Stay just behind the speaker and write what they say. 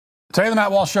Today on the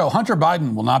Matt Walsh Show, Hunter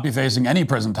Biden will not be facing any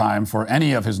prison time for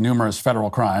any of his numerous federal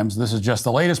crimes. This is just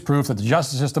the latest proof that the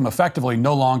justice system effectively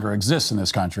no longer exists in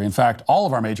this country. In fact, all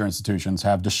of our major institutions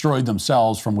have destroyed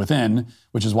themselves from within,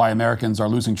 which is why Americans are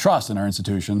losing trust in our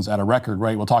institutions at a record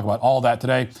rate. We'll talk about all that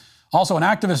today. Also, an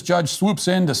activist judge swoops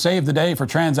in to save the day for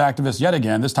trans activists yet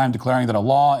again, this time declaring that a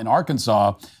law in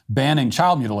Arkansas banning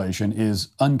child mutilation is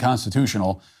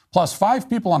unconstitutional. Plus, 5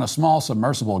 people on a small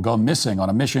submersible go missing on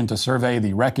a mission to survey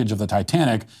the wreckage of the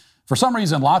Titanic. For some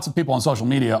reason, lots of people on social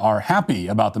media are happy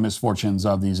about the misfortunes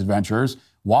of these adventurers.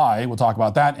 Why? We'll talk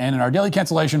about that. And in our daily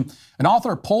cancellation, an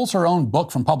author pulls her own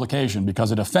book from publication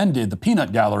because it offended the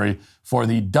peanut gallery for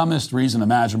the dumbest reason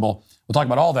imaginable. We'll talk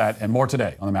about all that and more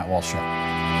today on The Matt Walsh Show.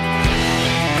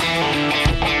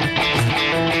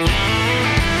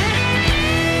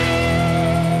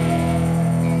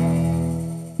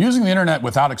 Using the internet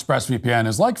without ExpressVPN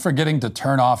is like forgetting to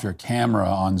turn off your camera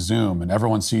on Zoom and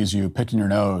everyone sees you picking your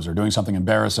nose or doing something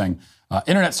embarrassing.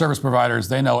 Internet service providers,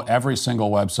 they know every single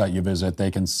website you visit.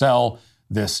 They can sell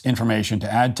this information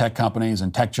to ad tech companies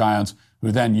and tech giants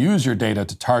who then use your data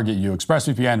to target you.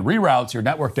 ExpressVPN reroutes your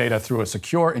network data through a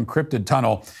secure encrypted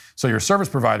tunnel so your service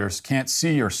providers can't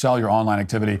see or sell your online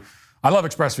activity. I love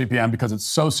ExpressVPN because it's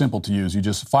so simple to use. You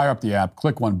just fire up the app,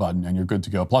 click one button, and you're good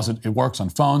to go. Plus, it works on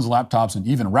phones, laptops, and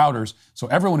even routers, so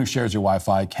everyone who shares your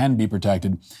Wi-Fi can be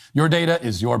protected. Your data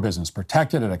is your business.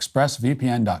 Protect it at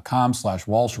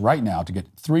expressvpn.com/Walsh right now to get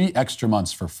 3 extra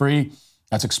months for free.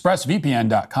 That's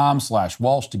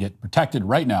expressvpn.com/Walsh to get protected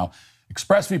right now.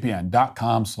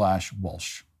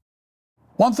 expressvpn.com/Walsh.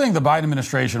 One thing the Biden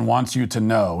administration wants you to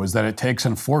know is that it takes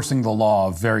enforcing the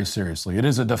law very seriously. It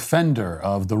is a defender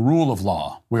of the rule of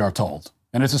law, we are told.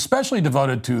 And it's especially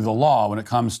devoted to the law when it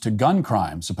comes to gun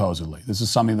crime, supposedly. This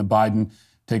is something that Biden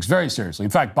takes very seriously.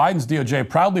 In fact, Biden's DOJ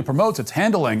proudly promotes its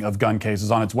handling of gun cases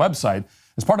on its website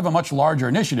as part of a much larger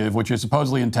initiative, which is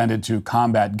supposedly intended to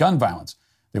combat gun violence.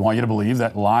 They want you to believe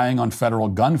that lying on federal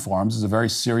gun forms is a very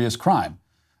serious crime.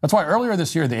 That's why earlier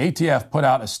this year, the ATF put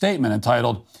out a statement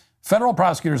entitled, "Federal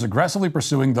prosecutors aggressively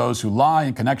pursuing those who lie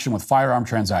in connection with firearm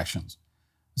transactions."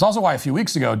 It's also why a few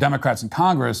weeks ago, Democrats in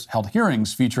Congress held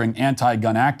hearings featuring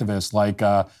anti-gun activists like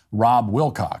Rob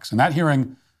Wilcox. And that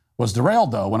hearing was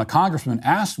derailed, though, when a congressman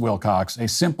asked Wilcox a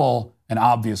simple and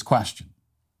obvious question.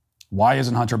 Why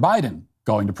isn't Hunter Biden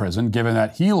going to prison, given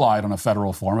that he lied on a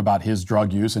federal form about his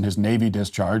drug use and his Navy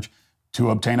discharge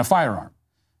to obtain a firearm?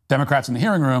 Democrats in the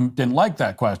hearing room didn't like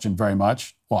that question very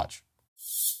much. Watch.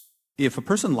 If a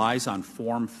person lies on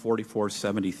Form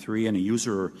 4473 and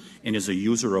is a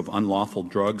user of unlawful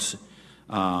drugs,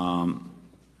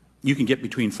 you can get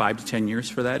between 5 to 10 years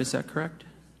for that. Is that correct?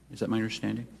 Is that my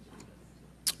understanding?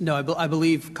 No, I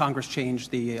believe Congress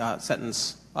changed the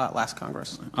sentence last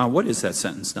Congress. What is that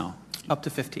sentence now? Up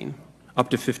to 15. Up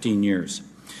to 15 years.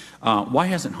 Why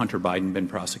hasn't Hunter Biden been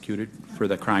prosecuted for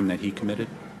the crime that he committed?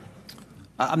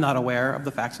 I'm not aware of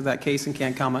the facts of that case and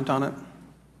can't comment on it.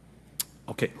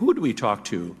 Okay, who do we talk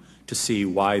to see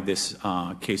why this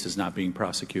case is not being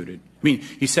prosecuted? I mean,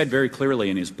 he said very clearly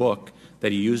in his book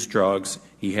that he used drugs,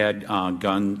 he had at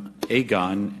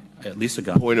least a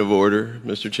gun. Point of order,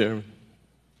 Mr. Chairman.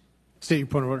 State your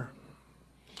point of order.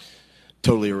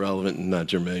 Totally irrelevant and not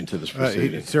germane to this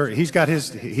proceeding. Sir, he's got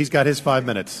his 5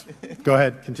 minutes. Go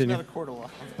ahead, continue.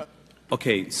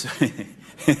 Okay, so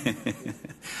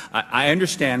I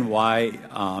understand why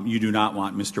you do not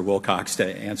want Mr. Wilcox to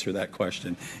answer that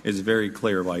question. It's very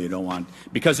clear why you don't want,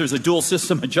 because there's a dual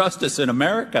system of justice in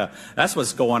America. That's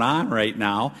what's going on right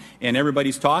now, and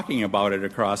everybody's talking about it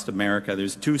across America.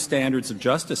 There's 2 standards of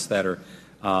justice that are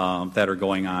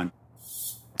going on.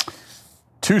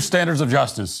 2 standards of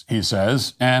justice, he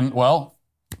says, and, well,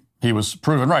 he was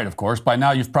proven right, of course. By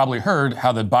now, you've probably heard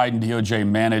how the Biden DOJ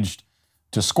managed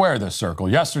to square this circle.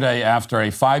 Yesterday, after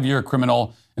a 5-year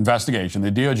criminal investigation,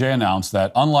 the DOJ announced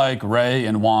that unlike Ray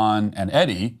and Juan and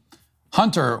Eddie,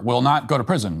 Hunter will not go to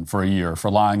prison for a year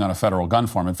for lying on a federal gun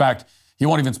form. In fact, he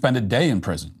won't even spend a day in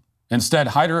prison. Instead,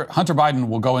 Hunter Biden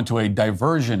will go into a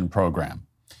diversion program.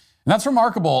 And that's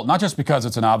remarkable, not just because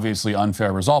it's an obviously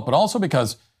unfair result, but also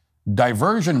because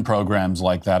diversion programs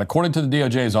like that, according to the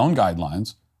DOJ's own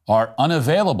guidelines, are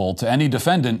unavailable to any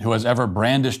defendant who has ever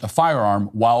brandished a firearm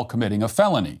while committing a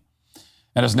felony.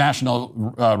 And as National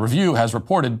Review has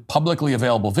reported, publicly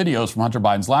available videos from Hunter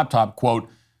Biden's laptop, quote,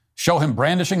 show him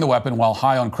brandishing the weapon while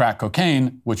high on crack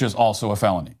cocaine, which is also a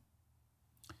felony.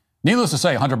 Needless to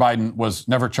say, Hunter Biden was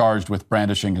never charged with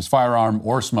brandishing his firearm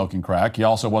or smoking crack. He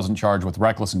also wasn't charged with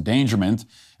reckless endangerment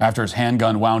after his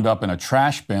handgun wound up in a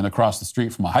trash bin across the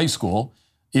street from a high school,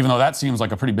 even though that seems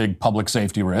like a pretty big public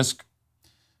safety risk.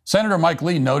 Senator Mike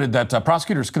Lee noted that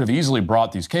prosecutors could have easily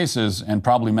brought these cases, and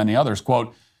probably many others,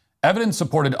 quote, evidence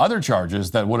supported other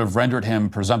charges that would have rendered him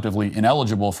presumptively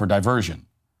ineligible for diversion.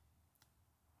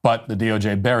 But the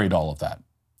DOJ buried all of that.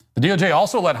 The DOJ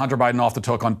also let Hunter Biden off the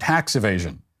hook on tax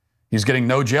evasion. He's getting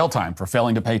no jail time for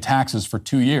failing to pay taxes for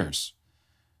 2 years.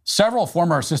 Several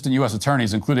former assistant U.S.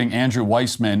 attorneys, including Andrew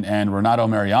Weissman and Renato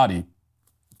Mariotti,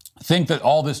 think that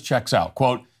all this checks out.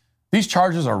 Quote, these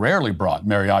charges are rarely brought,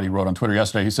 Mariotti wrote on Twitter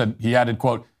yesterday. He added,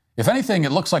 quote, if anything,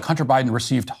 it looks like Hunter Biden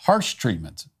received harsh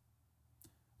treatment.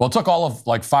 Well, it took all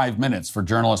of 5 minutes for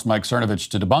journalist Mike Cernovich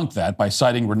to debunk that by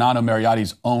citing Renato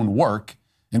Mariotti's own work,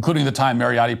 including the time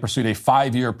Mariotti pursued a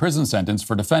 5-year prison sentence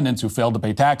for defendants who failed to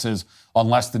pay taxes on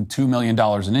less than $2 million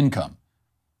in income.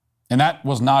 And that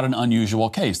was not an unusual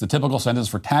case. The typical sentence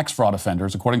for tax fraud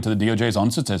offenders, according to the DOJ's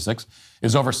own statistics,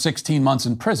 is over 16 months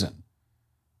in prison.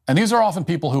 And these are often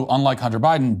people who, unlike Hunter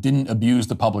Biden, didn't abuse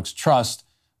the public's trust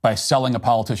by selling a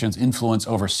politician's influence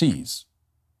overseas.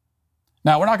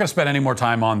 Now, we're not going to spend any more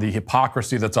time on the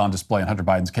hypocrisy that's on display in Hunter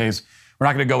Biden's case. We're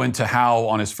not going to go into how,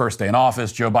 on his first day in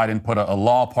office, Joe Biden put a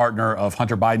law partner of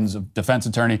Hunter Biden's defense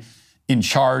attorney in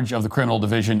charge of the criminal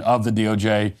division of the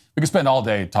DOJ. We could spend all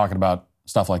day talking about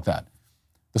stuff like that.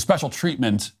 The special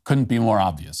treatment couldn't be more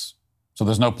obvious, so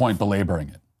there's no point belaboring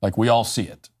it. We all see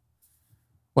it.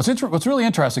 What's really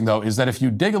interesting, though, is that if you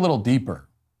dig a little deeper,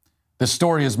 this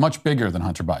story is much bigger than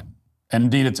Hunter Biden. And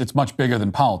indeed, it's much bigger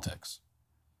than politics.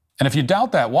 And if you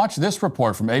doubt that, watch this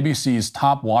report from ABC's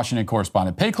top Washington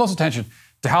correspondent. Pay close attention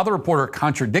to how the reporter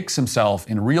contradicts himself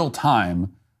in real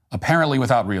time, apparently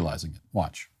without realizing it.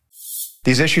 Watch.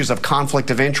 These issues of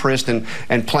conflict of interest and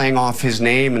playing off his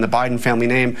name and the Biden family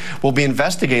name will be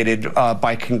investigated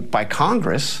by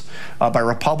Congress, by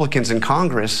Republicans in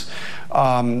Congress,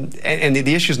 and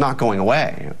the issue is not going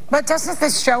away. But doesn't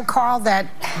this show, Carl, that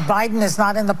Biden is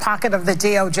not in the pocket of the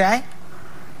DOJ?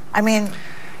 I mean...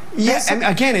 Yeah, and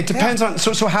again, it depends on,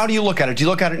 so how do you look at it? Do you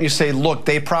look at it and you say, look,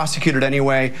 they prosecuted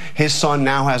anyway, his son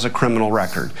now has a criminal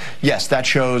record. Yes, that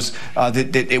shows,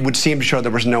 that it would seem to show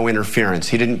there was no interference.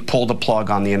 He didn't pull the plug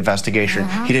on the investigation.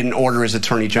 He didn't order his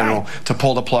attorney general to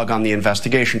pull the plug on the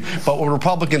investigation. But what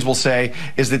Republicans will say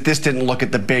is that this didn't look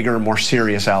at the bigger, more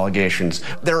serious allegations.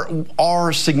 There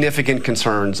are significant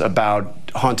concerns about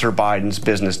Hunter Biden's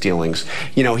business dealings.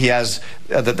 You know, he has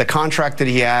the contract that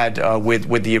he had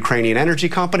with the Ukrainian energy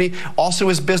company, also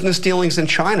his business dealings in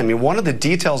China. I mean, one of the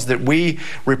details that we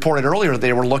reported earlier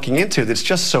they were looking into that's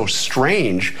just so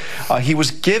strange, Hunter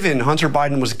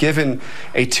Biden was given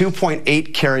a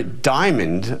 2.8 carat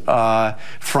diamond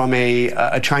from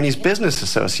a Chinese business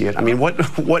associate. I mean,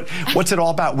 what's it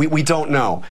all about? We don't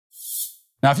know.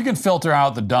 Now, if you can filter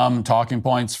out the dumb talking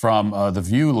points from the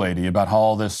View lady about how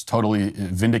all this totally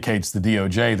vindicates the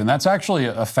DOJ, then that's actually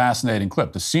a fascinating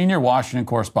clip. The senior Washington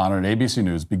correspondent at ABC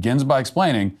News begins by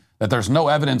explaining that there's no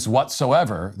evidence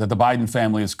whatsoever that the Biden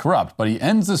family is corrupt, but he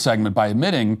ends the segment by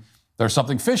admitting there's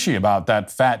something fishy about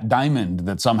that fat diamond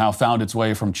that somehow found its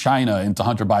way from China into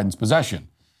Hunter Biden's possession.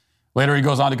 Later, he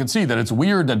goes on to concede that it's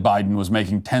weird that Biden was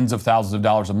making tens of thousands of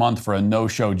dollars a month for a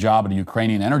no-show job at a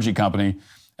Ukrainian energy company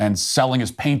and selling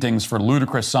his paintings for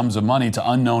ludicrous sums of money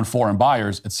to unknown foreign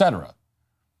buyers, etc.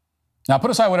 Now, put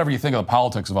aside whatever you think of the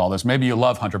politics of all this. Maybe you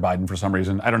love Hunter Biden for some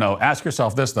reason. I don't know. Ask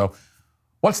yourself this, though.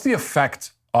 What's the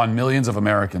effect on millions of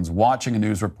Americans watching a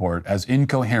news report as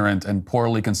incoherent and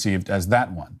poorly conceived as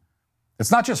that one? It's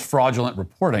not just fraudulent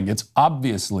reporting. It's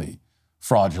obviously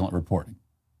fraudulent reporting.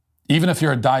 Even if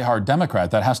you're a diehard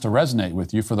Democrat, that has to resonate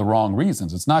with you for the wrong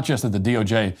reasons. It's not just that the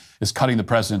DOJ is cutting the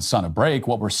president's son a break.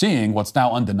 What we're seeing, what's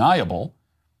now undeniable,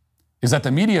 is that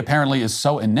the media apparently is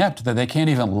so inept that they can't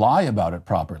even lie about it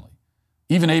properly.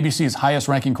 Even ABC's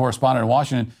highest-ranking correspondent in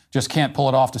Washington just can't pull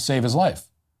it off to save his life.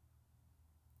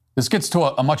 This gets to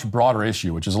a much broader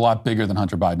issue, which is a lot bigger than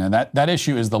Hunter Biden. And that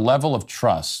issue is the level of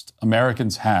trust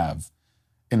Americans have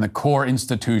in the core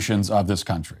institutions of this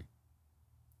country.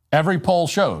 Every poll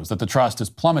shows that the trust is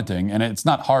plummeting, and it's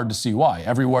not hard to see why.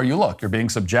 Everywhere you look, you're being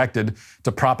subjected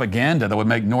to propaganda that would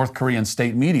make North Korean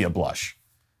state media blush.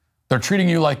 They're treating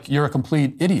you like you're a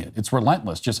complete idiot. It's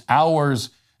relentless. Just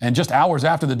hours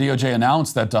after the DOJ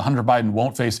announced that Hunter Biden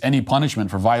won't face any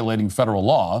punishment for violating federal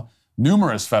law,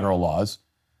 numerous federal laws,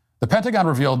 the Pentagon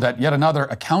revealed that yet another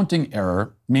accounting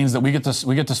error means that we get to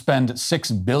spend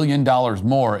 $6 billion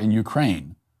more in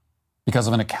Ukraine because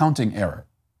of an accounting error.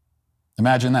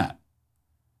 Imagine that.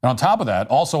 And on top of that,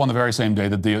 also on the very same day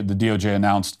that the DOJ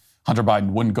announced Hunter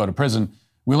Biden wouldn't go to prison,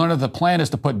 we learned that the plan is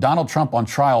to put Donald Trump on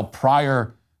trial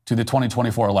prior to the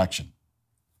 2024 election.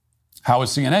 How is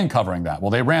CNN covering that?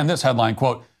 Well, they ran this headline,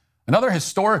 quote, another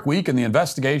historic week in the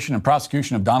investigation and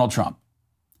prosecution of Donald Trump.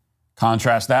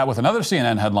 Contrast that with another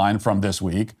CNN headline from this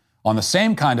week on the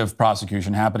same kind of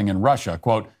prosecution happening in Russia.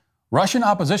 Quote, Russian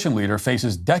opposition leader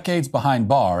faces decades behind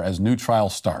bar as new trial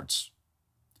starts.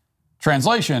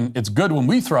 Translation, it's good when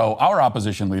we throw our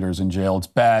opposition leaders in jail. It's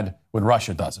bad when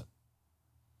Russia does it.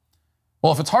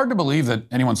 Well, if it's hard to believe that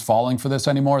anyone's falling for this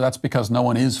anymore, that's because no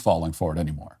one is falling for it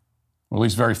anymore, or at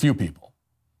least very few people.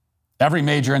 Every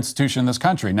major institution in this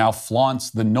country now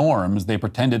flaunts the norms they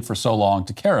pretended for so long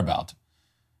to care about.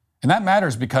 And that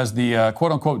matters because the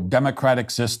quote-unquote democratic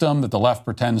system that the left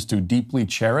pretends to deeply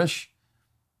cherish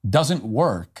doesn't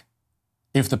work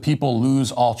if the people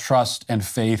lose all trust and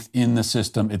faith in the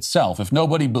system itself. If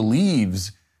nobody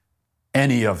believes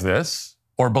any of this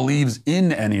or believes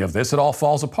in any of this, it all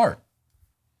falls apart.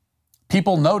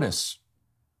 People notice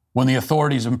when the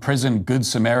authorities imprison good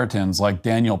Samaritans like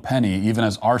Daniel Penny, even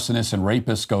as arsonists and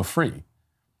rapists go free.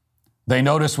 They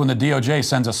notice when the DOJ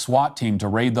sends a SWAT team to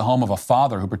raid the home of a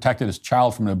father who protected his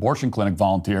child from an abortion clinic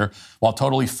volunteer while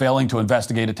totally failing to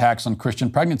investigate attacks on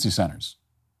Christian pregnancy centers.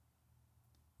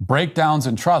 Breakdowns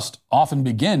in trust often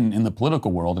begin in the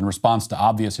political world in response to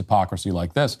obvious hypocrisy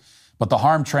like this, but the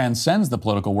harm transcends the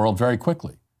political world very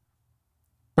quickly.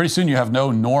 Pretty soon you have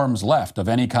no norms left of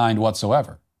any kind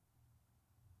whatsoever.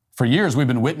 For years, we've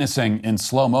been witnessing in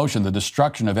slow motion the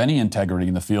destruction of any integrity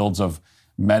in the fields of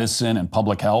medicine and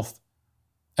public health.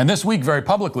 And this week, very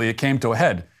publicly, it came to a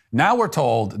head. Now we're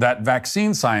told that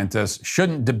vaccine scientists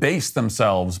shouldn't debase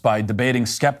themselves by debating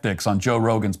skeptics on Joe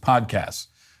Rogan's podcasts.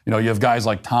 You know, you have guys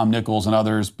like Tom Nichols and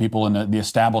others, people in the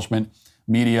establishment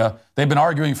media. They've been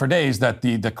arguing for days that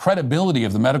the credibility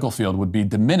of the medical field would be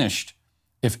diminished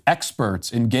if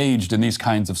experts engaged in these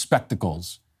kinds of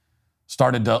spectacles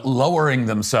started lowering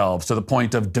themselves to the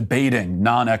point of debating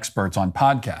non-experts on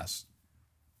podcasts.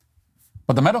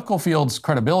 But the medical field's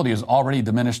credibility is already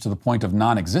diminished to the point of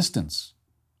non-existence.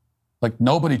 Like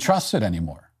nobody trusts it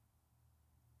anymore.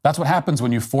 That's what happens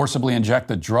when you forcibly inject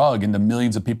a drug into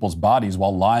millions of people's bodies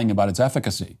while lying about its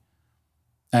efficacy.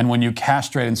 And when you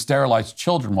castrate and sterilize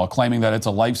children while claiming that it's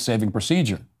a life-saving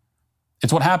procedure.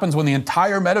 It's what happens when the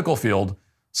entire medical field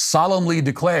solemnly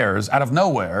declares out of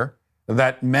nowhere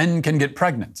that men can get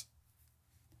pregnant.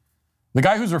 The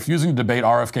guy who's refusing to debate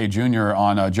RFK Jr.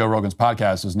 on Joe Rogan's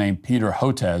podcast is named Peter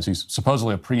Hotez. He's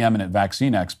supposedly a preeminent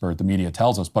vaccine expert, the media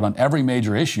tells us. But on every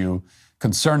major issue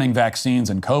concerning vaccines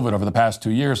and COVID over the past 2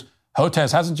 years,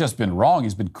 Hotez hasn't just been wrong,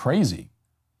 he's been crazy.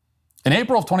 In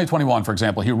April of 2021, for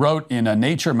example, he wrote in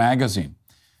Nature magazine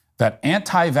that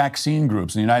anti-vaccine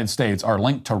groups in the United States are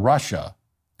linked to Russia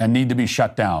and need to be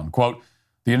shut down. Quote,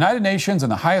 the United Nations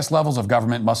and the highest levels of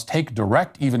government must take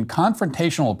direct, even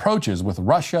confrontational approaches with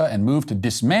Russia and move to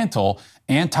dismantle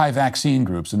anti-vaccine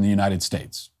groups in the United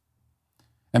States.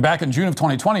 And back in June of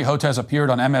 2020, Hotez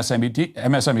appeared on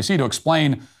MSNBC to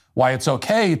explain why it's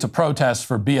okay to protest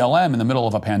for BLM in the middle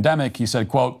of a pandemic. He said,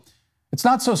 quote, it's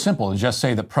not so simple to just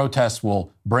say that protests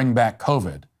will bring back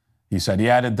COVID. He said, he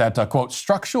added that, quote,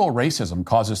 structural racism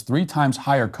causes 3 times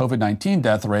higher COVID-19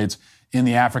 death rates in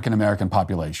the African-American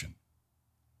population.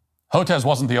 Hotez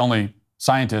wasn't the only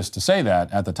scientist to say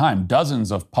that at the time. Dozens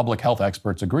of public health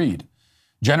experts agreed.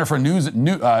 Jennifer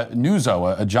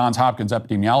Nuzzo, a Johns Hopkins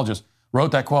epidemiologist,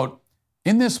 wrote that, quote,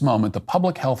 in this moment, the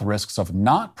public health risks of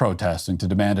not protesting to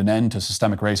demand an end to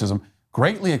systemic racism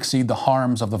greatly exceed the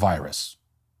harms of the virus.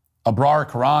 Abrar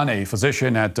Karan, a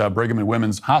physician at Brigham and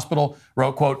Women's Hospital,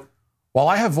 wrote, quote, while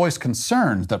I have voiced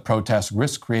concerns that protests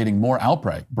risk creating more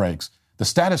outbreaks, the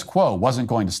status quo wasn't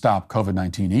going to stop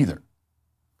COVID-19 either.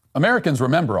 Americans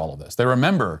remember all of this. They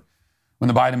remember when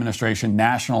the Biden administration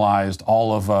nationalized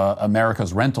all of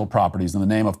America's rental properties in the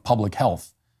name of public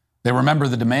health. They remember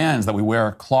the demands that we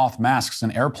wear cloth masks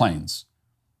in airplanes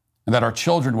and that our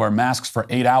children wear masks for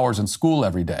 8 hours in school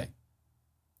every day,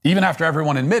 even after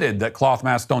everyone admitted that cloth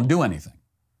masks don't do anything.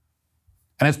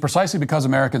 And it's precisely because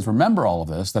Americans remember all of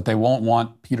this that they won't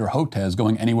want Peter Hotez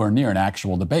going anywhere near an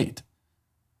actual debate.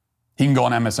 He can go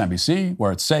on MSNBC,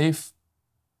 where it's safe.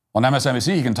 On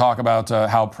MSNBC, he can talk about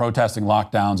how protesting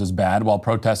lockdowns is bad while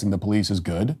protesting the police is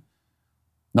good.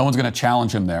 No one's going to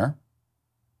challenge him there.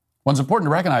 What's important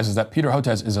to recognize is that Peter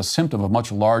Hotez is a symptom of much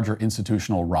larger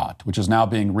institutional rot, which is now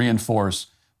being reinforced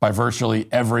by virtually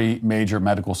every major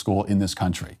medical school in this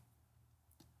country.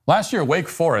 Last year, Wake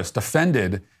Forest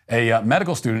defended a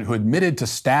medical student who admitted to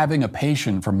stabbing a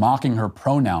patient for mocking her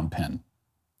pronoun pin.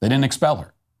 They didn't expel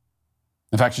her.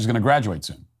 In fact, she's going to graduate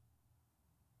soon.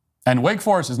 And Wake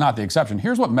Forest is not the exception.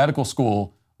 Here's what medical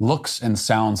school looks and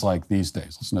sounds like these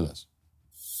days. Listen to this.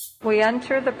 We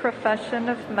enter the profession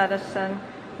of medicine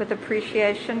with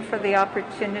appreciation for the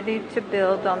opportunity to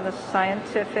build on the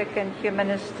scientific and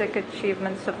humanistic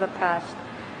achievements of the past.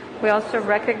 We also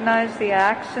recognize the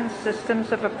acts and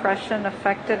systems of oppression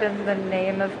effected in the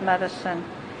name of medicine.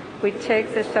 We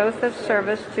take this oath of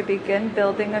service to begin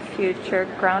building a future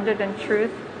grounded in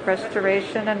truth,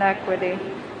 restoration, and equity,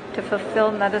 to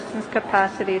fulfill medicine's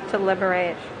capacity to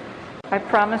liberate. I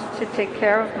promise to take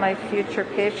care of my future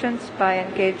patients by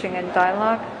engaging in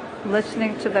dialogue,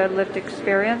 listening to their lived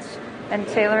experience, and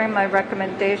tailoring my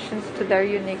recommendations to their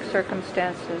unique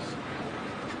circumstances.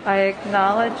 I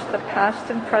acknowledge the past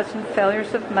and present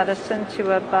failures of medicine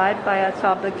to abide by its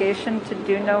obligation to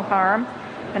do no harm,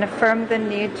 and affirm the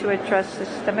need to address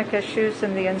systemic issues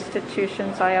in the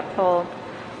institutions I uphold.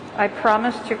 I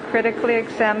promise to critically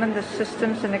examine the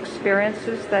systems and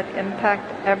experiences that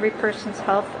impact every person's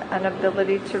health and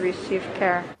ability to receive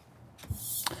care.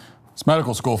 It's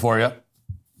medical school for you.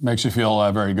 Makes you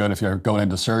feel very good if you're going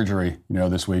into surgery,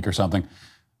 this week or something.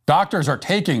 Doctors are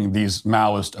taking these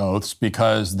Maoist oaths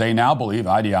because they now believe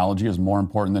ideology is more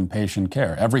important than patient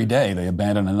care. Every day they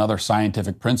abandon another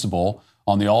scientific principle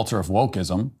on the altar of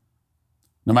wokeism,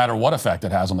 no matter what effect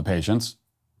it has on the patients.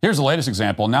 Here's the latest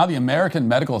example. Now the American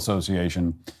Medical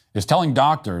Association is telling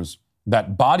doctors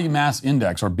that body mass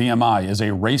index, or BMI, is a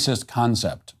racist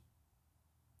concept.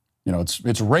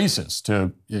 It's racist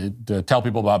to tell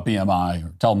people about BMI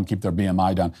or tell them to keep their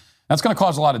BMI down. That's going to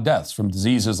cause a lot of deaths from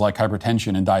diseases like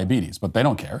hypertension and diabetes, but they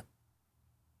don't care.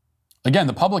 Again,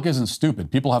 the public isn't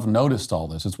stupid. People have noticed all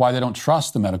this. It's why they don't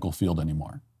trust the medical field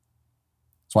anymore.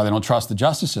 It's why they don't trust the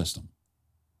justice system.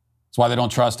 It's why they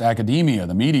don't trust academia,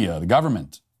 the media, the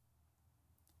government.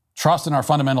 Trust in our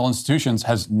fundamental institutions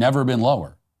has never been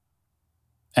lower.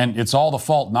 And it's all the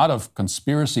fault not of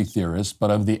conspiracy theorists, but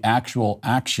of the actual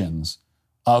actions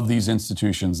of these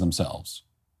institutions themselves.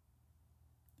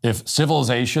 If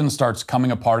civilization starts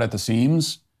coming apart at the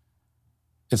seams,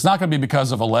 it's not going to be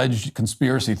because of alleged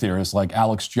conspiracy theorists like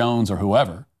Alex Jones or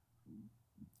whoever.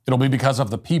 It'll be because of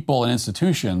the people and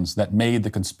institutions that made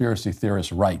the conspiracy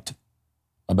theorists right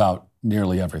about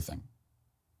nearly everything.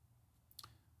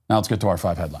 Now let's get to our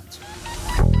 5 headlines.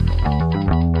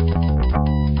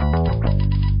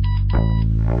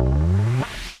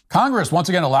 Congress once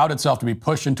again allowed itself to be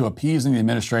pushed into appeasing the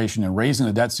administration and raising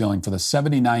the debt ceiling for the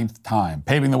 79th time,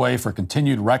 paving the way for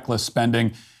continued reckless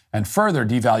spending and further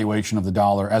devaluation of the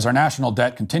dollar. As our national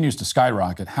debt continues to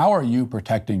skyrocket, how are you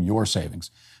protecting your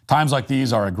savings? Times like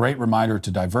these are a great reminder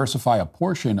to diversify a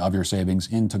portion of your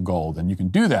savings into gold, and you can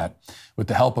do that with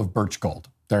the help of Birch Gold.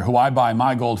 They're who I buy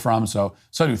my gold from, so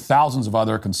do thousands of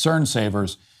other concerned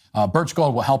savers. Birch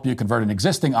Gold will help you convert an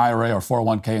existing IRA or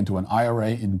 401k into an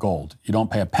IRA in gold. You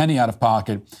don't pay a penny out of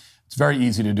pocket. It's very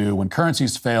easy to do. When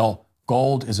currencies fail,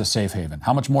 gold is a safe haven.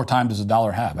 How much more time does a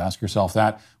dollar have? Ask yourself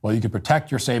that. Well, you can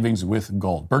protect your savings with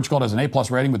gold. Birch Gold has an A+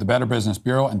 rating with the Better Business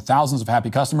Bureau and thousands of happy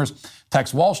customers.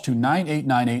 Text Walsh to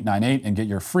 989898 and get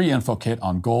your free info kit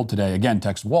on gold today. Again,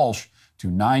 text Walsh to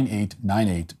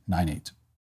 989898.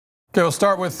 Okay, we'll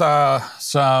start with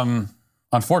some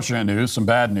unfortunate news, some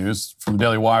bad news from the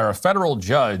Daily Wire. A federal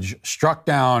judge struck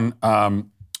down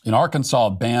in Arkansas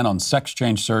a ban on sex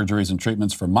change surgeries and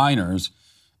treatments for minors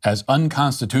as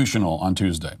unconstitutional on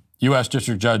Tuesday. U.S.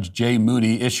 District Judge Jay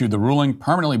Moody issued the ruling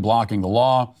permanently blocking the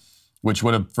law, which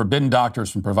would have forbidden doctors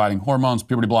from providing hormones,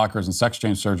 puberty blockers, and sex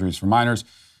change surgeries for minors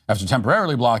after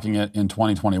temporarily blocking it in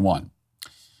 2021.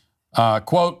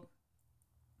 Quote,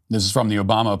 this is from the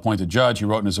Obama-appointed judge. He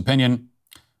wrote in his opinion,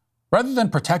 rather than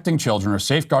protecting children or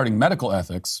safeguarding medical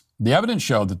ethics, the evidence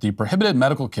showed that the prohibited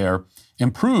medical care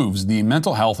improves the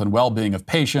mental health and well-being of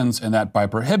patients, and that by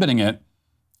prohibiting it,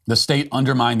 the state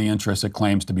undermined the interests it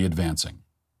claims to be advancing.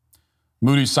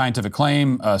 Moody's scientific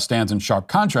claim stands in sharp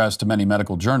contrast to many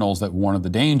medical journals that warn of the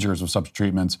dangers of such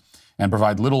treatments and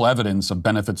provide little evidence of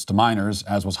benefits to minors,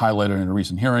 as was highlighted in a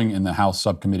recent hearing in the House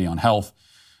Subcommittee on Health.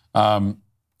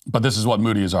 But this is what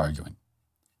Moody is arguing.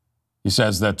 He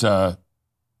says that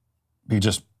he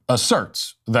just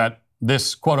asserts that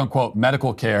this quote-unquote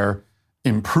medical care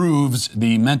improves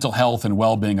the mental health and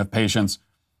well-being of patients.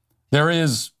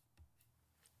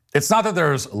 It's not that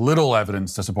there's little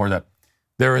evidence to support that.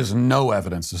 There is no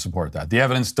evidence to support that. The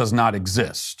evidence does not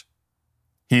exist.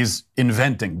 He's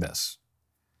inventing this.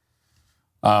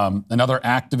 Another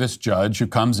activist judge who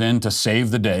comes in to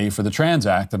save the day for the trans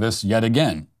activists yet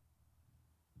again.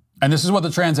 And this is what the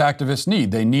trans activists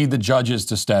need. They need the judges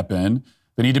to step in.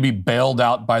 They need to be bailed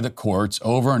out by the courts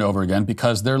over and over again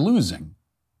because they're losing.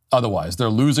 Otherwise, they're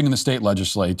losing in the state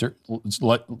legislatures.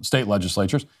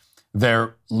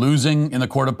 They're losing in the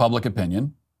court of public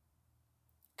opinion.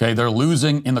 Okay, they're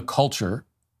losing in the culture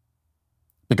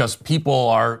because people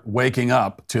are waking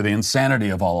up to the insanity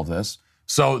of all of this.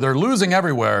 So they're losing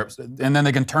everywhere, and then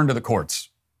they can turn to the courts.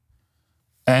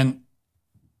 And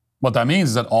What that means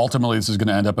is that ultimately this is going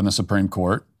to end up in the Supreme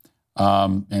Court.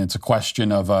 And it's a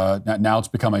question of, now it's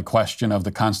become a question of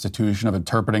the Constitution, of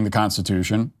interpreting the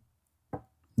Constitution.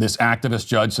 This activist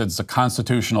judge said it's a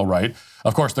constitutional right.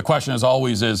 Of course, the question as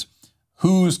always is,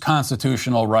 whose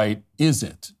constitutional right is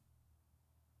it?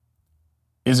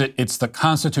 It's the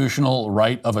constitutional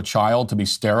right of a child to be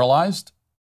sterilized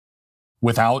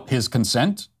without his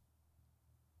consent?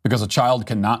 Because a child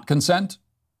cannot consent?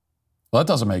 Well, that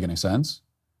doesn't make any sense.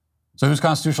 So whose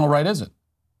constitutional right is it?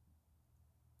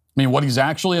 I mean, what he's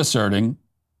actually asserting,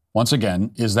 once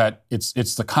again, is that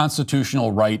it's the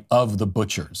constitutional right of the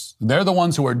butchers. They're the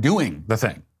ones who are doing the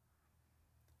thing.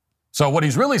 So what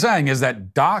he's really saying is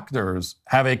that doctors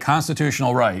have a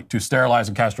constitutional right to sterilize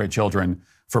and castrate children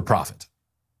for profit.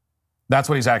 That's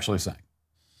what he's actually saying.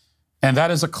 And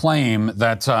that is a claim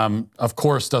that, of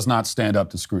course, does not stand up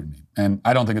to scrutiny. And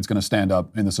I don't think it's going to stand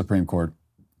up in the Supreme Court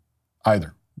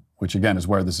either, which, again, is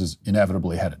where this is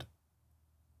inevitably headed.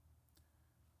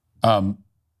 And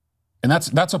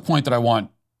that's a point that I want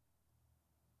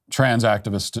trans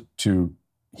activists to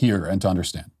hear and to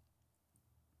understand.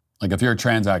 Like, if you're a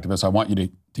trans activist, I want you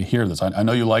to hear this. I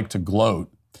know you like to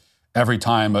gloat every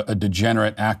time a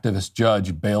degenerate activist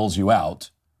judge bails you out,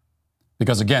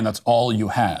 because, again, that's all you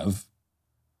have.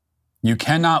 You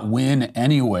cannot win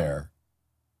anywhere.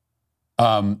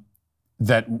 You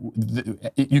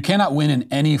cannot win in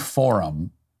any forum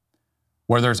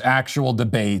where there's actual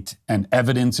debate and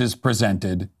evidence is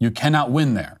presented. You cannot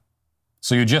win there.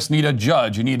 So you just need a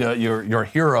judge. You need your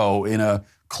hero in a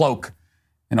cloak,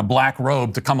 in a black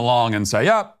robe, to come along and say,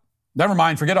 yep, never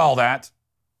mind, forget all that.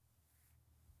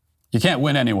 You can't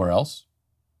win anywhere else.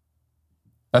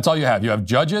 That's all you have. You have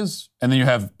judges, and then you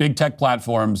have big tech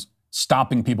platforms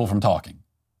stopping people from talking.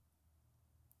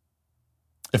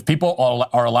 If people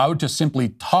are allowed to simply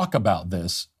talk about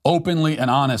this openly and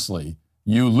honestly,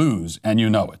 you lose, and you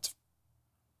know it.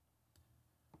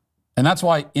 And that's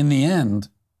why, in the end,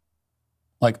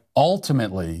 like,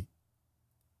 ultimately,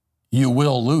 you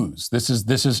will lose.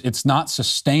 It's not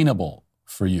sustainable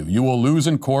for you. You will lose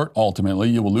in court, ultimately.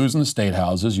 You will lose in the state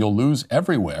houses. You'll lose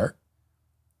everywhere.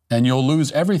 And you'll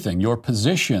lose everything. Your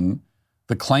position,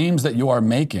 the claims that you are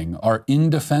making, are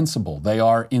indefensible. They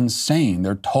are insane.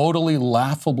 They're totally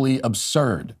laughably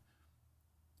absurd,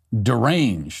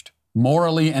 deranged,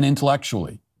 morally and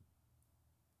intellectually.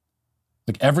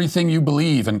 Like, everything you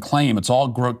believe and claim, it's all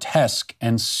grotesque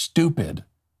and stupid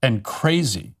and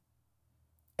crazy.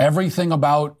 Everything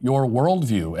about your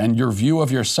worldview and your view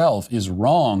of yourself is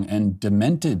wrong and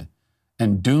demented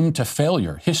and doomed to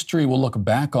failure. History will look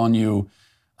back on you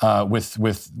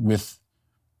with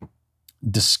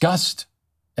disgust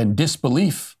and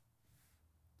disbelief.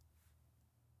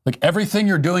 Like, everything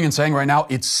you're doing and saying right now,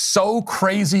 it's so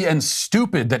crazy and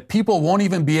stupid that people won't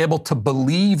even be able to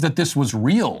believe that this was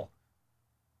real.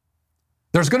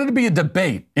 There's going to be a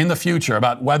debate in the future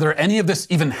about whether any of this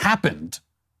even happened.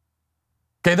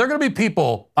 Okay, there are going to be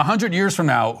people 100 years from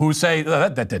now who say,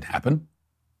 that didn't happen.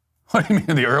 What do you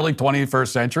mean, in the early 21st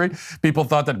century, people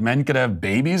thought that men could have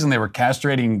babies and they were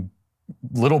castrating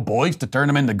little boys to turn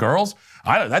them into girls?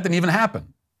 That didn't even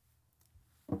happen.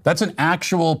 That's an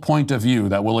actual point of view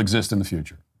that will exist in the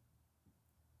future.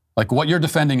 Like, what you're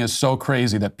defending is so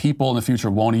crazy that people in the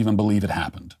future won't even believe it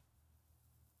happened.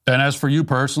 And as for you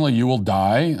personally, you will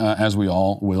die, as we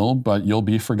all will, but you'll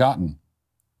be forgotten.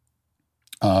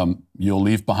 You'll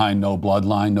leave behind no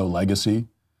bloodline, no legacy,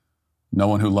 no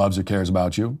one who loves or cares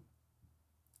about you.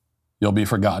 You'll be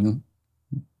forgotten.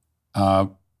 The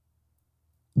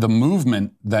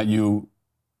movement that you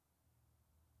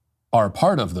are a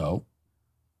part of, though,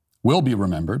 will be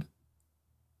remembered.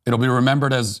 It'll be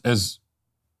remembered as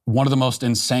one of the most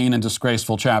insane and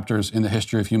disgraceful chapters in the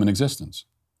history of human existence.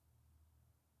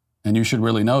 And you should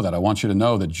really know that. I want you to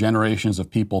know that generations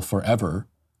of people forever,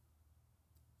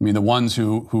 I mean, the ones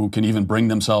who can even bring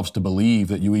themselves to believe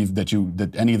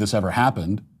that any of this ever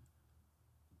happened,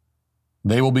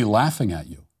 they will be laughing at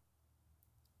you.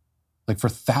 Like, for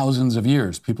thousands of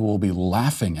years, people will be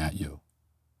laughing at you.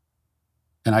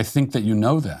 And I think that you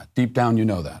know that. Deep down, you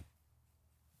know that.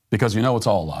 Because you know it's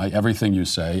all a lie. Everything you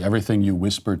say, everything you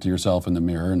whisper to yourself in the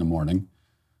mirror in the morning,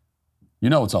 you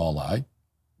know it's all a lie.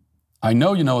 I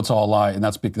know you know it's all a lie, and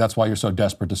that's why you're so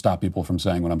desperate to stop people from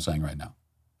saying what I'm saying right now.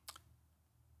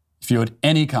 If you had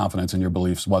any confidence in your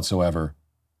beliefs whatsoever,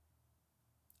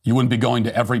 you wouldn't be going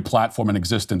to every platform in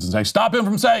existence and saying, stop him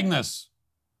from saying this.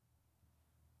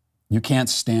 You can't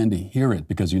stand to hear it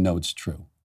because you know it's true.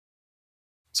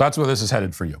 So that's where this is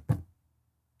headed for you.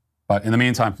 But in the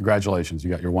meantime, congratulations. You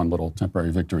got your one little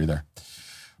temporary victory there.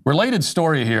 Related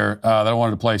story here that I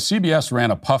wanted to play. CBS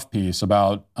ran a puff piece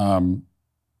about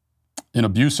an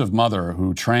abusive mother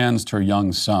who transed her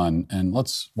young son. And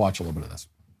let's watch a little bit of this.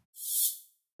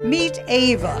 Meet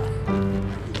Ava,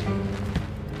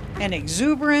 an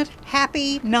exuberant,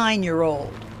 happy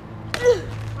 9-year-old.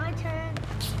 My turn.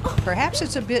 Perhaps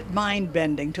it's a bit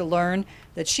mind-bending to learn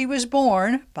that she was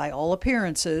born, by all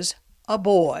appearances, a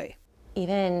boy.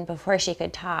 Even before she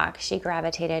could talk, she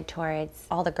gravitated towards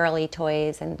all the girly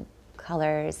toys and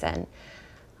colors. And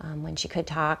when she could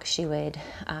talk, she would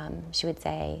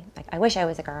say, like, "I wish I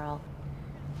was a girl."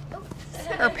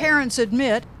 Her parents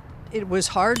admit it was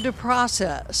hard to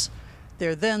process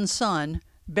their then son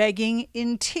begging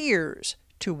in tears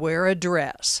to wear a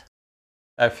dress.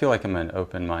 I feel like I'm an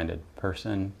open-minded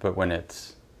person, but when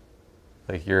it's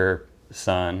like your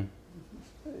son,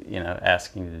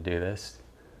 asking you to do this,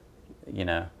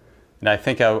 and I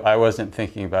think I wasn't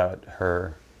thinking about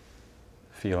her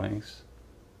feelings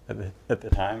at the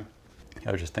time.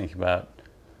 I was just thinking about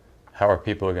how are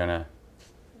people going to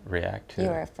react to it. You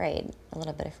were afraid, a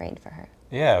little bit afraid for her.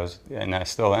 Yeah, and I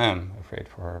still am afraid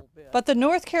for her. But the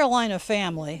North Carolina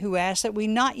family, who asked that we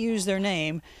not use their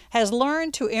name, has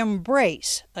learned to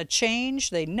embrace a change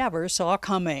they never saw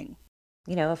coming.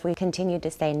 If we continued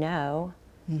to say no,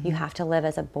 you have to live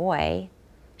as a boy,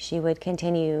 she would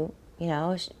continue,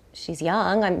 she's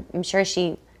young. I'm sure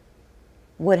she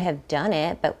would have done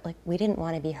it, but we didn't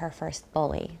want to be her first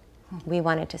bully. We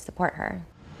wanted to support her.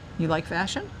 You like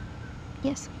fashion?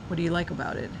 Yes. What do you like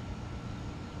about it?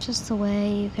 Just the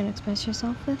way you can express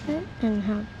yourself with it and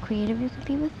how creative you can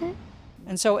be with it.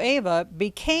 And so Ava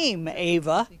became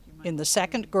Ava in the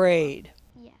 2nd grade.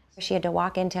 Yes. She had to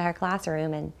walk into her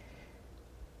classroom and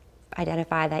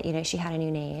identify that, she had a new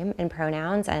name and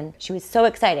pronouns, and she was so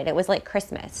excited. It was like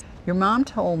Christmas. Your mom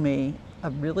told me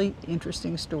a really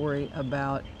interesting story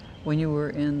about when you were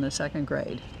in the 2nd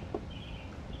grade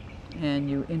and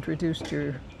you introduced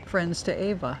your friends to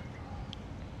Ava.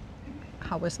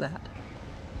 How was that?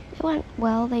 It went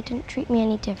well. They didn't treat me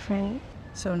any different.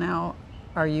 So now,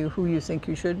 are you who you think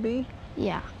you should be?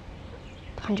 Yeah,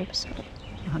 100%.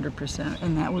 100%.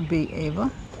 And that would be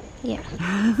Ava?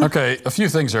 Yeah. Okay, a few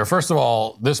things here. First of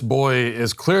all, this boy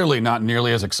is clearly not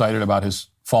nearly as excited about his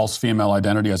false female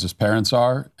identity as his parents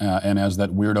are, and as that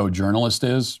weirdo journalist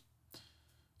is.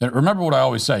 And remember what I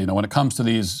always say, when it comes to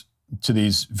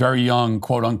these very young,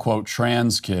 quote unquote,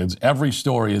 trans kids, every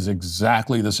story is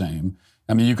exactly the same.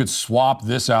 I mean, you could swap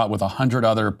this out with 100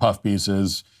 other puff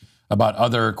pieces about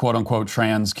other quote unquote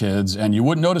trans kids, and you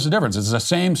wouldn't notice a difference. It's the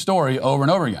same story over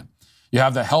and over again. You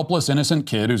have the helpless, innocent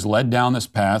kid who's led down this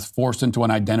path, forced into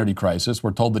an identity crisis.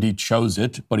 We're told that he chose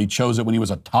it, but he chose it when he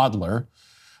was a toddler,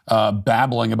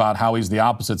 babbling about how he's the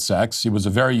opposite sex. He was a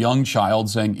very young child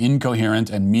saying incoherent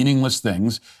and meaningless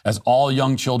things, as all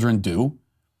young children do.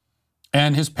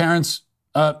 And his parents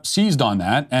seized on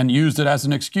that and used it as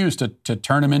an excuse to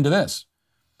turn him into this.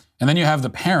 And then you have the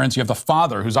parents, you have the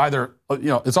father who's either,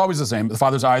 it's always the same. The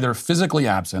father's either physically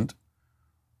absent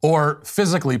or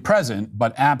physically present,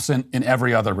 but absent in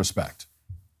every other respect.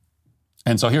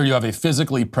 And so here you have a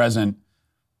physically present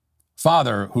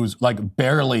father who's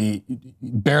barely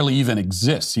even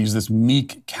exists. He's this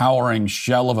meek, cowering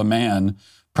shell of a man,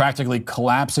 practically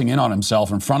collapsing in on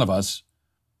himself in front of us,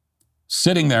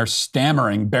 sitting there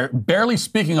stammering, barely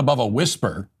speaking above a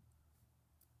whisper,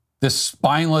 this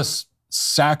spineless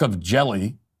sack of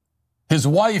jelly, his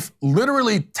wife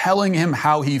literally telling him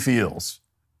how he feels.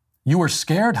 "You were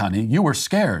scared, honey. You were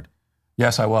scared."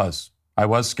 "Yes, I was. I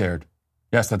was scared.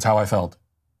 Yes, that's how I felt."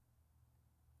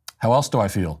 How else do I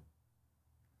feel?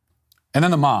 And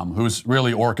then the mom, who's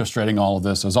really orchestrating all of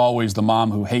this, as always, the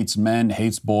mom who hates men,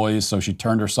 hates boys, so she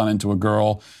turned her son into a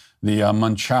girl. The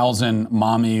Munchausen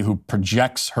mommy who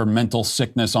projects her mental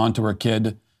sickness onto her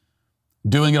kid,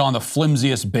 doing it on the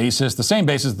flimsiest basis, the same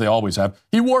basis they always have.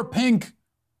 He wore pink.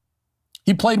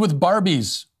 He played with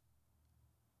Barbies.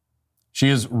 She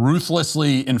is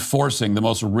ruthlessly enforcing the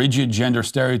most rigid gender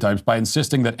stereotypes by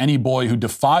insisting that any boy who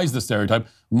defies the stereotype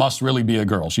must really be a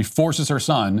girl. She forces her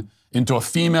son into a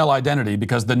female identity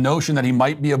because the notion that he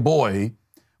might be a boy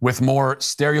with more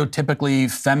stereotypically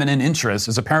feminine interests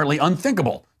is apparently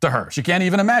unthinkable to her. She can't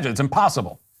even imagine. It's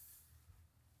impossible.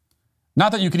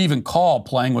 Not that you could even call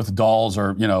playing with dolls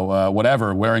or,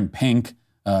 whatever, wearing pink.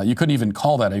 You couldn't even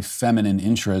call that a feminine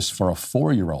interest for a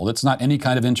 4-year-old. It's not any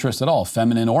kind of interest at all,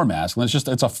 feminine or masculine.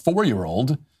 It's a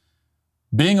 4-year-old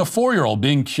being a 4-year-old,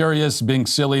 being curious, being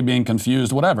silly, being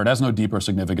confused, whatever. It has no deeper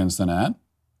significance than that.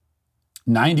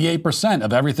 98%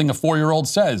 of everything a 4-year-old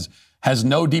says has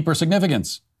no deeper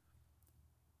significance.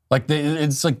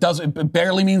 It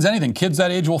barely means anything. Kids that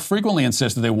age will frequently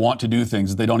insist that they want to do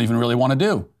things that they don't even really want to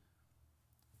do.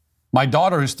 My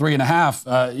daughter, who's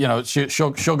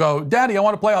 3.5, she'll go, Daddy, I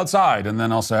want to play outside. And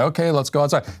then I'll say, okay, let's go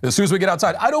outside. As soon as we get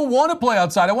outside, I don't want to play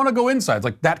outside. I want to go inside. It's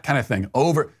like that kind of thing.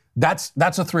 That's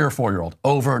a 3 or 4-year-old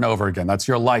over and over again. That's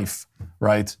your life,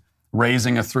 right?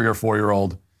 Raising a 3 or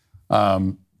 4-year-old.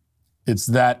 It's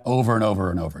that over and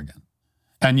over and over again.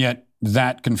 And yet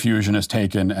that confusion is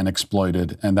taken and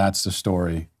exploited. And that's the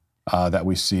story that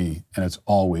we see. And it's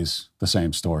always the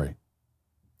same story.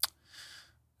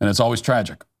 And it's always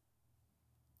tragic.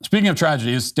 Speaking of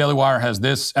tragedies, Daily Wire has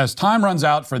this. As time runs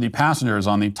out for the passengers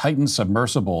on the Titan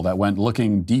submersible that went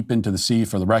looking deep into the sea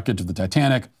for the wreckage of the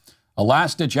Titanic, a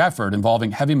last-ditch effort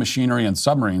involving heavy machinery and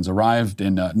submarines arrived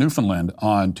in Newfoundland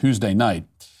on Tuesday night.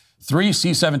 3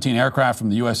 C-17 aircraft from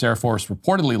the U.S. Air Force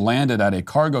reportedly landed at a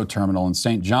cargo terminal in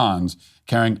St. John's,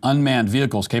 carrying unmanned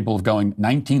vehicles capable of going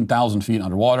 19,000 feet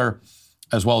underwater,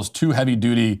 as well as 2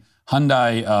 heavy-duty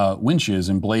Hyundai winches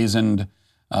emblazoned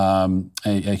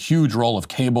a huge roll of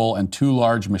cable and 2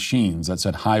 large machines that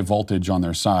said high voltage on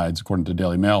their sides, according to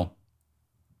Daily Mail.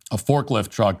 A forklift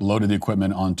truck loaded the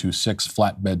equipment onto 6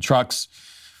 flatbed trucks.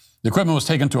 The equipment was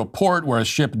taken to a port where a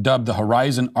ship dubbed the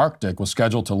Horizon Arctic was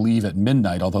scheduled to leave at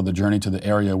midnight, although the journey to the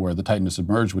area where the Titan is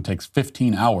submerged would take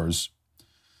 15 hours.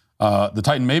 The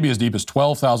Titan may be as deep as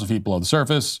 12,000 feet below the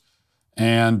surface,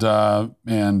 and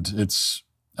it's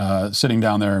sitting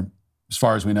down there, as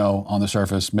far as we know, on the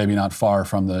surface, maybe not far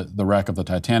from the wreck of the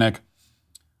Titanic.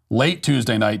 Late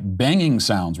Tuesday night, banging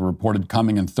sounds were reported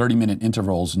coming in 30-minute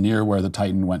intervals near where the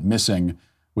Titan went missing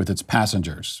with its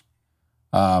passengers.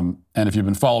 And if you've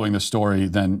been following this story,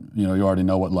 then you already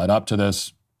know what led up to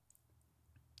this.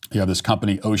 You have this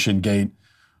company, OceanGate,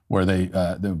 where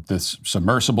this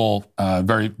submersible,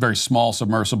 very, very small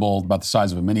submersible, about the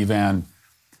size of a minivan,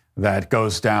 that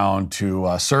goes down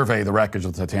to survey the wreckage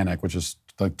of the Titanic, which is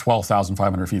like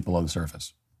 12,500 feet below the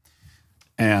surface.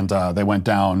 And they went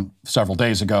down several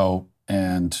days ago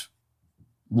and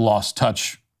lost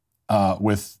touch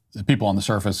with the people on the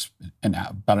surface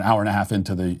about an hour and a half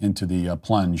into the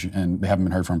plunge, and they haven't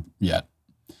been heard from yet.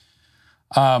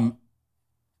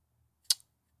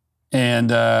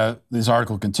 This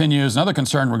article continues. Another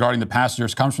concern regarding the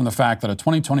passengers comes from the fact that a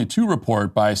 2022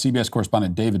 report by CBS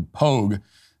correspondent David Pogue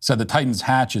said the Titan's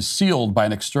hatch is sealed by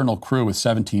an external crew with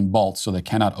 17 bolts, so they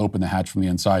cannot open the hatch from the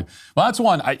inside. Well, that's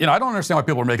one. I don't understand why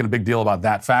people are making a big deal about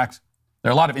that fact.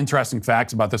 There are a lot of interesting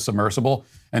facts about this submersible,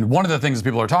 and one of the things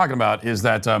people are talking about is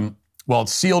that,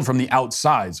 it's sealed from the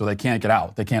outside, so they can't get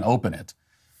out. They can't open it.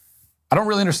 I don't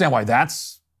really understand why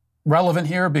that's relevant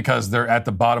here, because they're at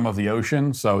the bottom of the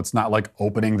ocean, so it's not like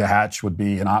opening the hatch would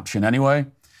be an option anyway.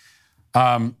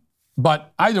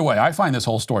 But either way, I find this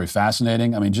whole story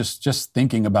fascinating. I mean, just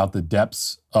thinking about the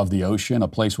depths of the ocean, a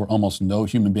place where almost no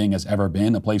human being has ever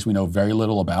been, a place we know very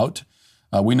little about.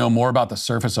 We know more about the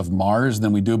surface of Mars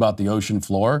than we do about the ocean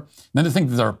floor. And then to think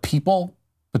that there are people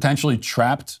potentially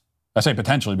trapped. I say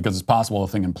potentially because it's possible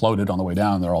the thing imploded on the way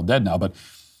down. They're all dead now. But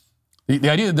the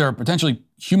idea that there are potentially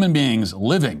human beings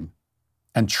living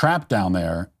and trapped down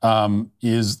there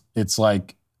it's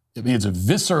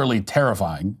viscerally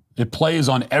terrifying. It plays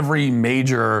on every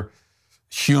major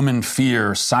human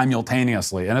fear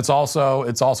simultaneously, and it's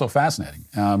also fascinating.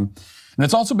 And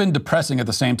it's also been depressing at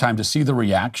the same time to see the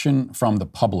reaction from the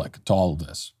public to all of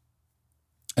this,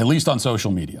 at least on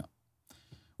social media,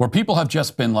 where people have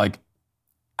just been like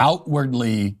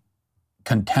outwardly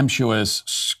contemptuous,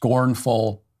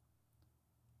 scornful,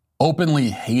 openly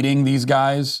hating these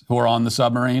guys who are on the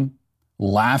submarine,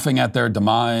 laughing at their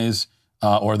demise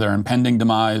or their impending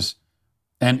demise.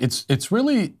 And it's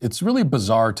really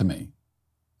bizarre to me.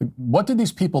 What did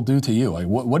these people do to you? Like,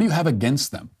 what do you have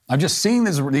against them? I'm just seeing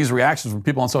these reactions from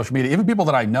people on social media, even people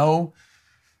that I know,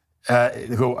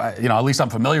 who at least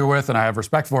I'm familiar with and I have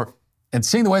respect for, and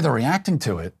seeing the way they're reacting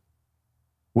to it.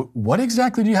 What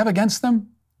exactly do you have against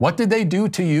them? What did they do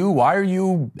to you? Why are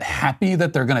you happy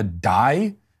that they're going to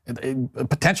die?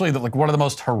 Potentially like one of the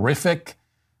most horrific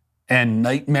and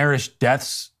nightmarish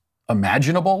deaths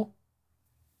imaginable.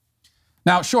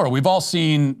 Now, sure, we've all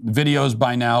seen videos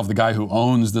by now of the guy who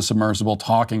owns the submersible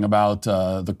talking about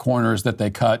the corners that they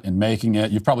cut in making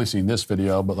it. You've probably seen this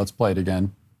video, but let's play it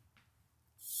again.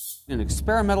 An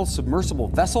experimental submersible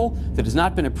vessel that has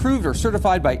not been approved or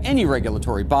certified by any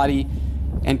regulatory body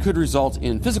and could result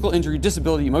in physical injury,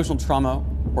 disability, emotional trauma,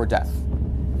 or death.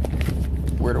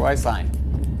 Where do I sign?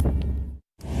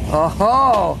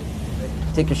 Oh,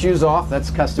 take your shoes off. That's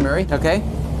customary. Okay.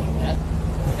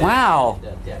 Wow.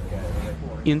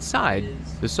 Inside,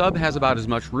 the sub has about as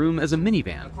much room as a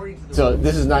minivan. So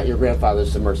this is not your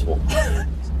grandfather's submersible.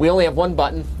 We only have one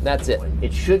button, that's it.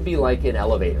 It should be like an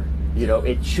elevator.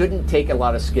 It shouldn't take a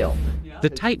lot of skill. The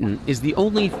Titan is the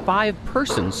only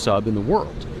 5-person sub in the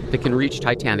world that can reach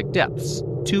Titanic depths,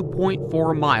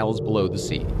 2.4 miles below the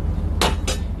sea.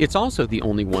 It's also the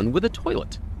only one with a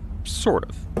toilet. Sort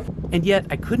of. And yet,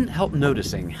 I couldn't help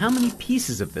noticing how many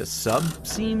pieces of this sub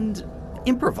seemed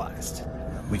improvised.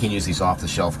 We can use these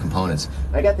off-the-shelf components.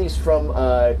 I got these from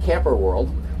Camper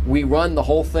World. We run the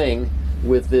whole thing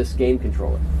with this game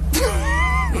controller.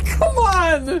 Come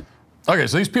on! Okay,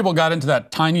 so these people got into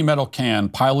that tiny metal can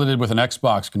piloted with an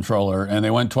Xbox controller, and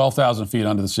they went 12,000 feet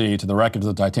under the sea to the wreckage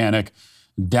of the Titanic,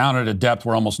 down at a depth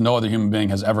where almost no other human being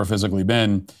has ever physically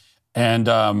been. And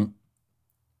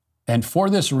for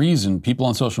this reason, people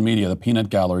on social media, the peanut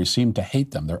gallery, seem to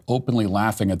hate them. They're openly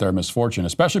laughing at their misfortune,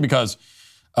 especially because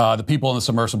the people in the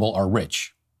submersible are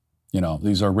rich. You know,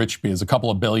 these are rich people. There's a couple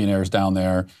of billionaires down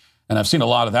there. And I've seen a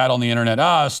lot of that on the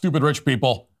internet. Stupid rich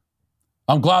people.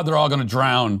 I'm glad they're all going to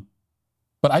drown.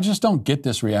 But I just don't get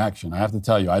this reaction. I have to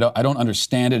tell you, I don't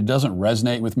understand it. It doesn't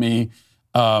resonate with me.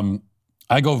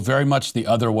 I go very much the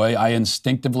other way. I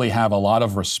instinctively have a lot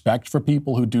of respect for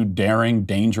people who do daring,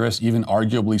 dangerous, even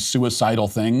arguably suicidal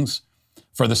things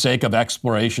for the sake of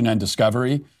exploration and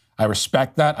discovery. I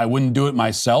respect that. I wouldn't do it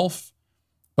myself,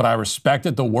 but I respect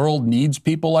it. The world needs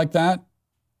people like that.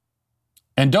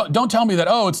 And don't tell me that,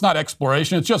 it's not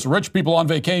exploration, it's just rich people on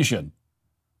vacation.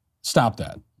 Stop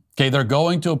that. Okay, they're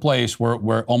going to a place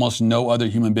where almost no other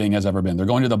human being has ever been. They're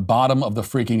going to the bottom of the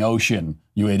freaking ocean,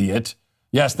 you idiot.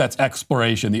 Yes, that's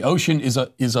exploration. The ocean is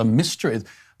a mystery.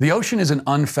 The ocean is an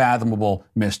unfathomable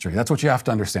mystery. That's what you have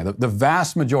to understand. The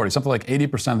vast majority, something like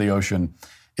 80% of the ocean,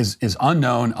 is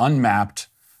unknown, unmapped.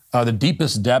 The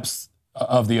deepest depths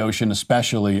of the ocean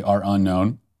especially are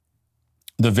unknown.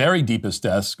 The very deepest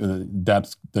depths,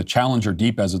 the Challenger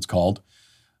Deep as it's called,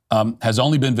 has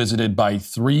only been visited by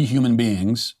 3 human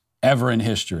beings ever in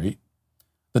history.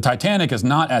 The Titanic is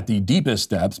not at the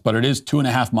deepest depths, but it is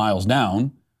 2.5 miles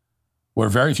down, where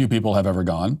very few people have ever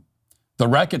gone. The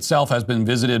wreck itself has been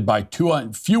visited by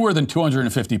fewer than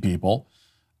 250 people,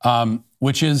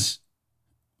 which is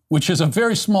a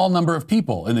very small number of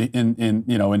people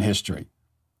in history.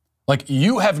 Like,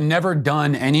 you have never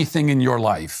done anything in your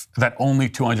life that only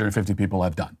 250 people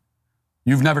have done.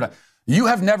 You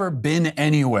have never been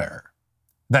anywhere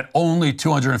that only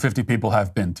 250 people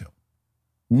have been to.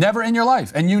 Never in your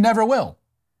life, and you never will.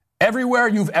 Everywhere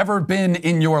you've ever been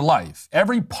in your life,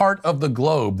 every part of the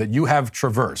globe that you have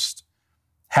traversed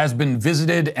has been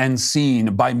visited and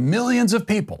seen by millions of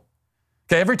people.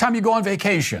 Okay, every time you go on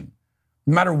vacation,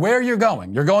 no matter where you're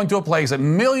going to a place that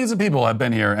millions of people have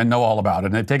been here and know all about it,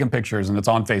 and they've taken pictures, and it's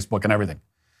on Facebook and everything.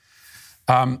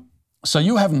 So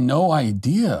you have no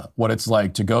idea what it's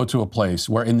like to go to a place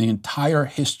where in the entire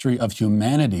history of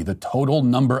humanity, the total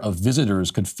number of visitors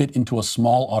could fit into a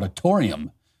small auditorium.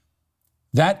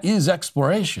 That is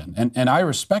exploration, and I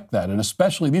respect that, and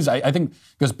especially these. I think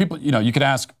because people, you could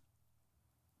ask,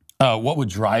 what would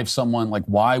drive someone? Like,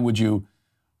 why would you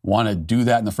want to do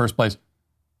that in the first place?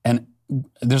 And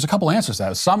there's a couple answers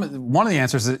to that. One of the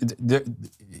answers is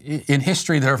in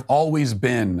history there have always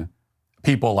been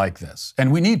people like this,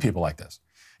 and we need people like this.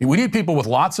 We need people with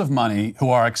lots of money who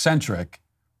are eccentric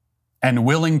and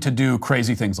willing to do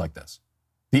crazy things like this.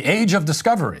 The age of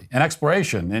discovery and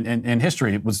exploration in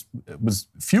history was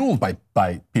fueled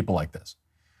by people like this.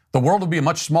 The world would be a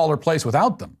much smaller place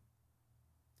without them.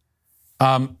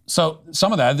 So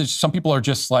some of that, some people are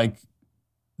just like,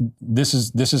 this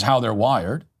is how they're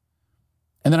wired.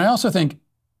 And then I also think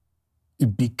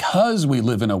because we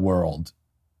live in a world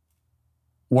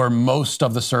where most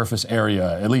of the surface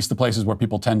area, at least the places where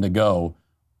people tend to go,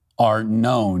 are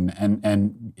known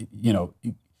and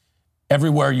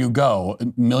everywhere you go,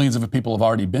 millions of people have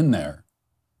already been there.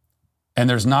 And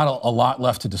there's not a lot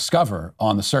left to discover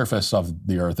on the surface of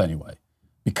the earth anyway.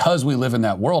 Because we live in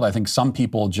that world, I think some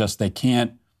people they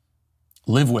can't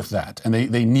live with that. And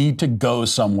they need to go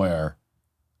somewhere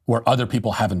where other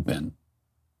people haven't been.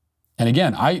 And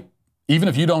again, even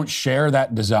if you don't share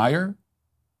that desire,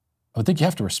 I would think you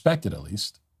have to respect it at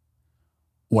least.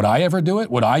 Would I ever do it?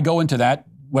 Would I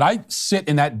sit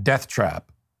in that death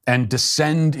trap and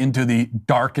descend into the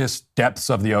darkest depths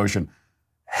of the ocean?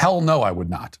 Hell no, I would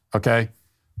not, okay?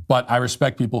 But I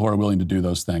respect people who are willing to do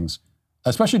those things,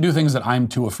 especially do things that I'm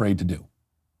too afraid to do.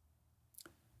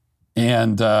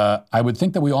 And I would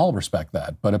think that we all respect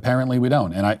that, but apparently we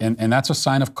don't. And that's a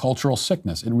sign of cultural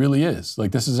sickness. It really is.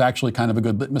 Like, this is actually kind of a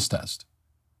good litmus test.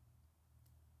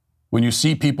 When you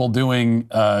see people doing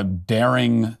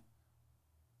daring,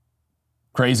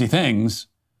 crazy things,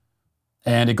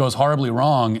 and it goes horribly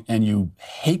wrong, and you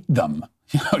hate them.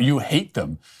 You hate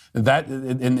them.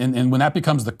 And when that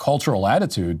becomes the cultural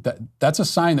attitude, that's a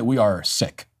sign that we are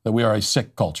sick. that we are a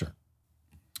sick culture.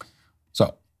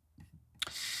 So,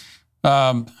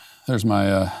 there's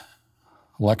my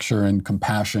lecture in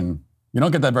compassion. You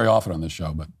don't get that very often on this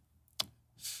show, but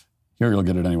here you'll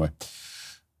get it anyway.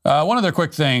 One other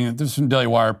quick thing, this is from Daily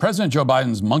Wire. President Joe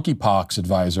Biden's monkeypox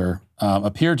advisor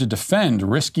appeared to defend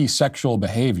risky sexual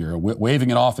behavior, waving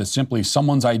it off as simply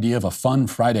someone's idea of a fun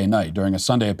Friday night during a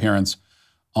Sunday appearance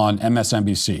on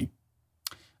MSNBC.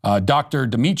 Dr.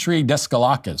 Dimitri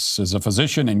Deskalakis is a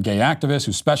physician and gay activist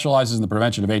who specializes in the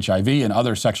prevention of HIV and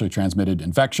other sexually transmitted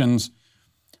infections.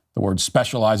 The word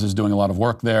specializes, doing a lot of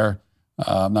work there.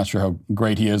 I'm not sure how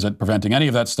great he is at preventing any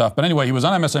of that stuff. But anyway, he was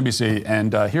on MSNBC,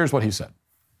 and here's what he said.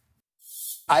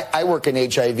 I work in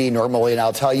HIV normally, and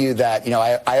I'll tell you that,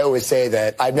 I always say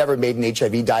that I've never made an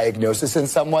HIV diagnosis in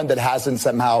someone that hasn't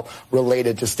somehow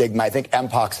related to stigma. I think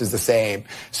Mpox is the same.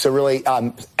 So really,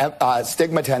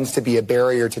 stigma tends to be a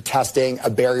barrier to testing, a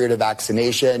barrier to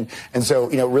vaccination. And so,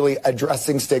 really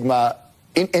addressing stigma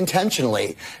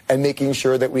intentionally and making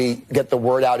sure that we get the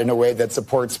word out in a way that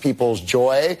supports people's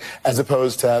joy as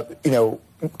opposed to,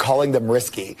 calling them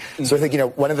risky. So I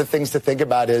think, one of the things to think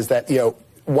about is that,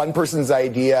 one person's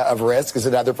idea of risk is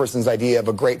another person's idea of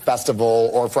a great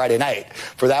festival or Friday night,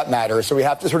 for that matter. So we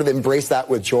have to sort of embrace that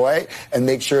with joy and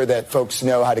make sure that folks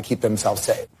know how to keep themselves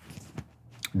safe.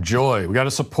 Joy. We got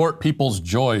to support people's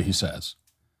joy, he says.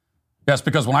 Yes,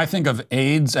 because when I think of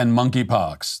AIDS and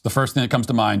monkeypox, the first thing that comes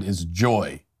to mind is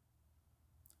joy.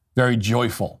 Very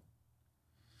joyful.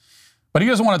 But he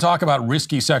doesn't want to talk about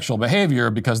risky sexual behavior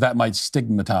because that might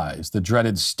stigmatize, the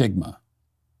dreaded stigma.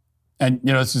 And,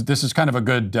 this is kind of a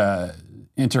good,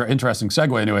 interesting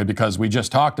segue anyway, because we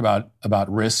just talked about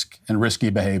risk and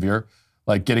risky behavior,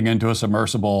 like getting into a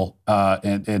submersible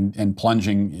and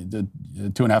plunging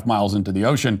 2.5 miles into the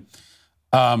ocean.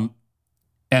 And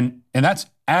that's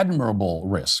admirable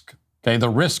risk, okay? The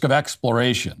risk of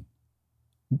exploration,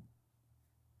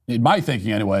 in my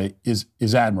thinking anyway, is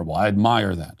admirable. I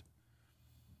admire that.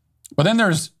 But then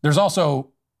there's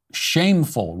also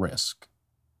shameful risk.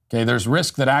 Okay, there's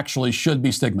risk that actually should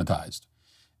be stigmatized.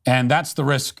 And that's the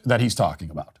risk that he's talking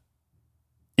about.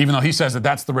 Even though he says that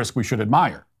that's the risk we should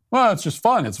admire. Well, it's just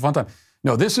fun. It's a fun time.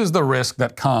 No, this is the risk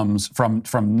that comes from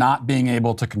not being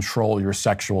able to control your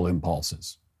sexual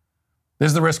impulses. This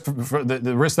is the risk,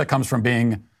 the risk that comes from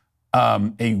being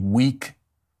a weak,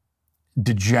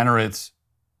 degenerate,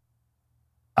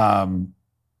 almost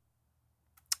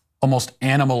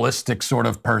animalistic sort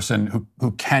of person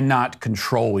who cannot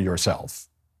control yourself.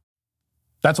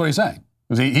 That's what he's saying.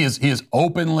 He is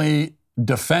openly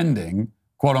defending,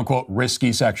 quote unquote,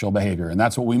 risky sexual behavior. And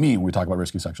that's what we mean when we talk about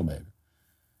risky sexual behavior.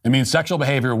 It means sexual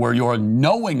behavior where you're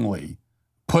knowingly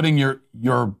putting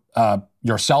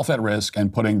yourself at risk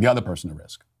and putting the other person at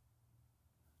risk.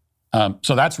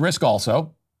 So that's risk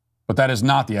also, but that is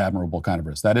not the admirable kind of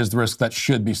risk. That is the risk that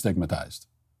should be stigmatized.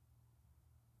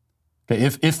 Okay,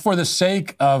 if for the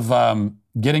sake of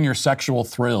getting your sexual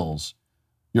thrills,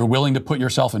 you're willing to put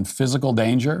yourself in physical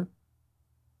danger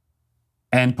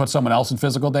and put someone else in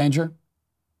physical danger,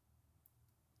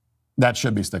 that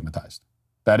should be stigmatized.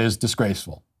 That is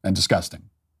disgraceful and disgusting.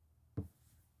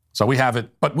 So we have it,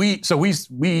 but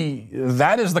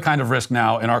that is the kind of risk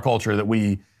now in our culture that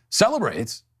we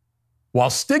celebrate while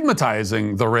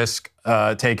stigmatizing the risk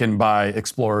taken by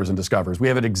explorers and discoverers. We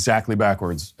have it exactly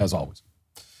backwards, as always.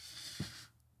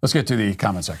 Let's get to the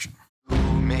comment section.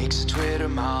 Who makes a Twitter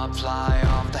mob fly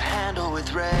off the handle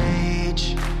with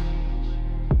rage?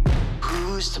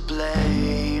 Who's to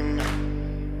blame?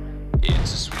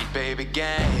 It's a sweet baby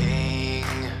gang.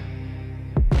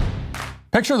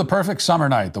 Picture the perfect summer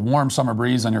night, the warm summer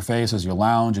breeze on your face as you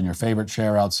lounge in your favorite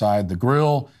chair outside, the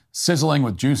grill sizzling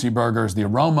with juicy burgers. The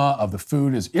aroma of the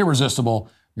food is irresistible.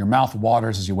 Your mouth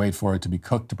waters as you wait for it to be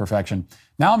cooked to perfection.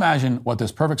 Now imagine what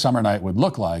this perfect summer night would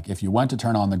look like if you went to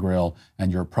turn on the grill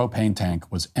and your propane tank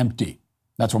was empty.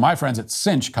 That's where my friends at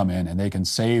Cinch come in, and they can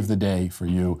save the day for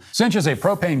you. Cinch is a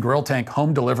propane grill tank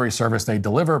home delivery service. They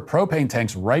deliver propane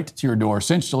tanks right to your door.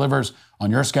 Cinch delivers on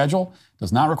your schedule,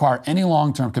 does not require any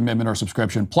long-term commitment or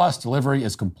subscription. Plus, delivery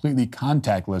is completely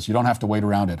contactless. You don't have to wait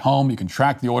around at home. You can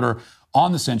track the order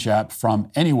on the Cinch app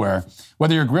from anywhere.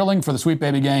 Whether you're grilling for the Sweet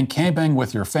Baby Gang, camping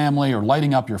with your family, or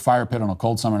lighting up your fire pit on a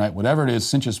cold summer night, whatever it is,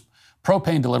 Cinch's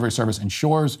propane delivery service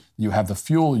ensures you have the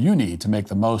fuel you need to make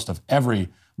the most of every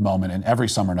moment and every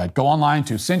summer night. Go online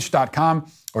to cinch.com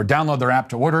or download their app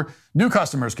to order. New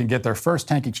customers can get their first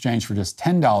tank exchange for just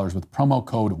 $10 with promo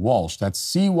code Walsh. That's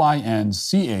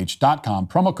CYNCH.com,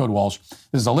 promo code Walsh.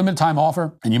 This is a limited time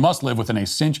offer, and you must live within a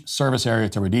Cinch service area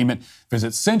to redeem it.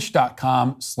 Visit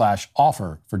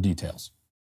cinch.com/offer for details.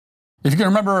 If you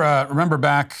can remember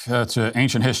back to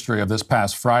ancient history of this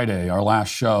past Friday, our last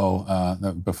show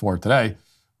before today,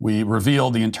 we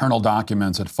revealed the internal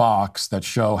documents at Fox that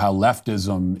show how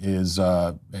leftism is,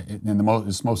 in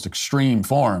its most extreme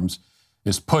forms,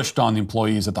 is pushed on the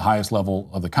employees at the highest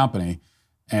level of the company.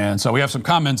 And so we have some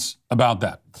comments about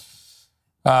that.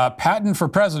 Patton for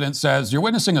President says, you're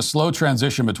witnessing a slow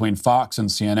transition between Fox and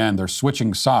CNN. They're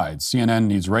switching sides. CNN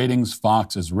needs ratings.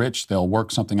 Fox is rich. They'll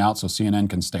work something out so CNN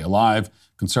can stay alive.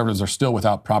 Conservatives are still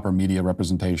without proper media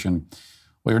representation.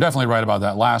 Well, you're definitely right about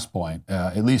that last point.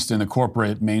 At least in the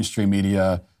corporate mainstream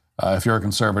media, if you're a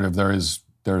conservative,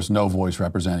 there's no voice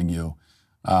representing you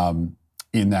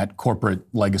in that corporate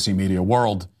legacy media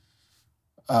world.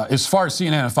 As far as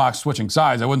CNN and Fox switching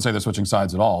sides, I wouldn't say they're switching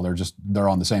sides at all. They're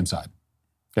on the same side.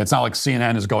 It's not like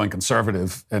CNN is going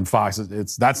conservative and Fox.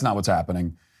 That's not what's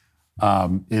happening.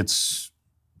 It's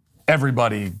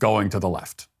everybody going to the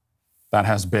left.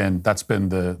 That's been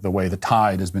the way the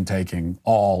tide has been taking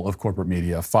all of corporate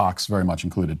media, Fox very much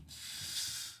included.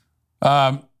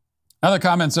 Another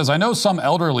comment says, I know some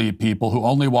elderly people who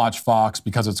only watch Fox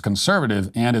because it's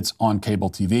conservative and it's on cable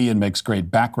TV and makes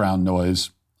great background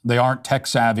noise. They aren't tech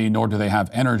savvy, nor do they have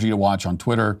energy to watch on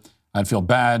Twitter. I'd feel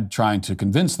bad trying to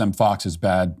convince them Fox is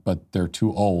bad, but they're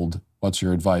too old. What's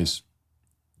your advice?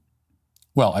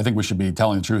 Well, I think we should be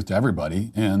telling the truth to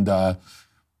everybody. And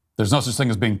there's no such thing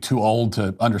as being too old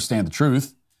to understand the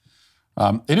truth.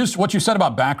 It is what you said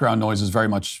about background noise is very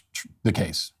much the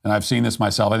case. And I've seen this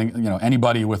myself. I think,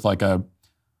 anybody with like a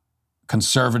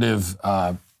conservative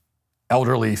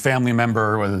elderly family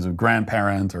member, whether it's a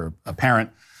grandparent or a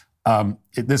parent,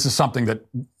 this is something that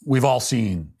we've all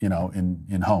seen,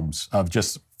 in homes of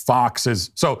just Fox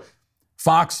is. So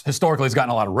Fox historically has gotten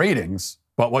a lot of ratings,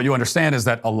 but what you understand is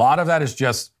that a lot of that is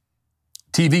just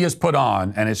TV is put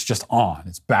on and it's just on.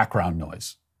 It's background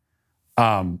noise.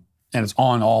 And it's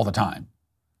on all the time.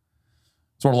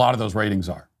 That's what a lot of those ratings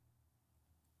are.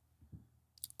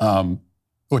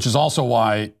 Which is also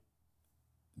why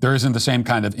there isn't the same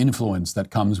kind of influence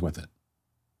that comes with it.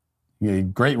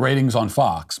 Great ratings on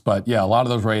Fox, but yeah, a lot of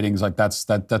those ratings, like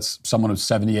that's someone who's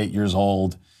 78 years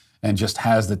old and just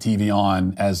has the TV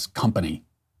on as company.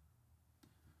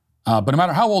 But no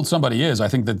matter how old somebody is, I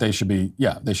think that they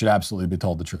should absolutely be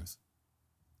told the truth.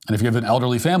 And if you have an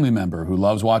elderly family member who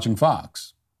loves watching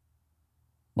Fox,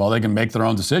 well, they can make their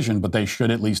own decision, but they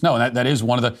should at least know. And that is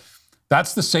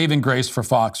that's the saving grace for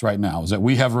Fox right now, is that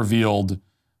we have revealed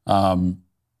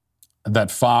that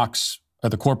Fox, at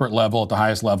the corporate level, at the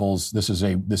highest levels, this is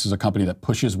a company that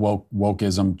pushes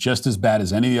wokeism just as bad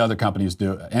as any of the other companies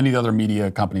do, any of the other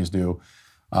media companies do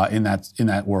in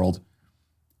that world.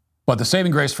 But the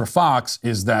saving grace for Fox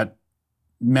is that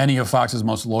many of Fox's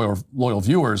most loyal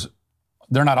viewers,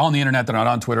 they're not on the internet, they're not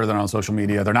on Twitter, they're not on social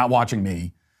media, they're not watching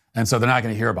me, and so they're not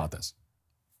going to hear about this.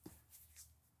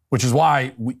 Which is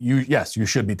why you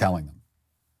should be telling them.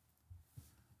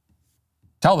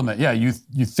 Tell them that, you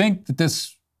think that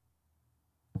this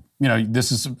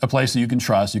is a place that you can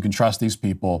trust these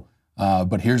people,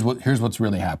 but here's what's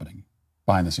really happening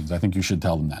behind the scenes. I think you should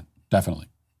tell them that, definitely.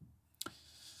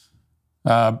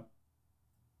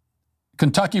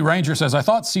 Kentucky Ranger says, I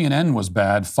thought CNN was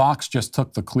bad. Fox just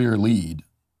took the clear lead.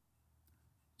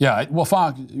 Yeah, well,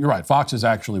 Fox, you're right. Fox is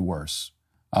actually worse.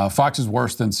 Fox is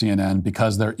worse than CNN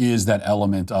because there is that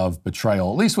element of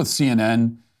betrayal. At least with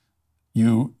CNN,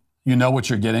 you know what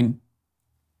you're getting.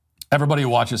 Everybody who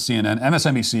watches CNN,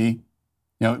 MSNBC,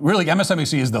 really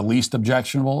MSNBC is the least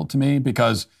objectionable to me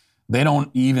because they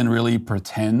don't even really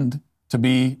pretend to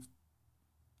be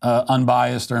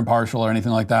unbiased or impartial or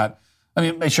anything like that. I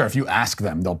mean, sure, if you ask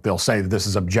them, they'll say that this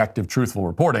is objective, truthful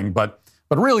reporting, but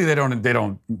really they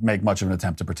don't make much of an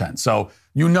attempt to pretend. So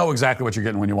you know exactly what you're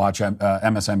getting when you watch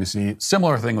MSNBC.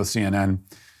 Similar thing with CNN.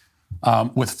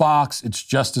 With Fox, it's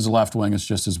just as left-wing, it's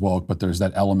just as woke, but there's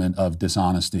that element of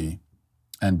dishonesty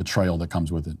and betrayal that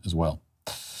comes with it as well.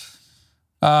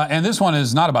 And this one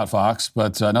is not about Fox,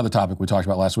 but another topic we talked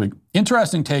about last week.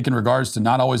 Interesting take in regards to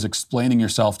not always explaining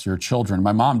yourself to your children.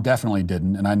 My mom definitely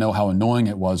didn't, and I know how annoying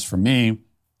it was for me,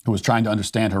 who was trying to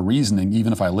understand her reasoning,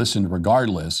 even if I listened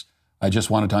regardless. I just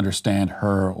wanted to understand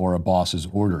her or a boss's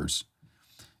orders.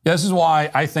 Yeah, this is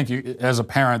why I think as a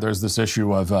parent, there's this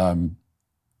issue of,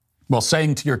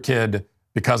 saying to your kid,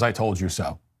 because I told you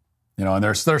so. And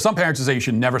there are some parents who say you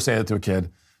should never say that to a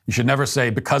kid. You should never say,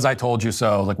 because I told you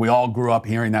so. Like, we all grew up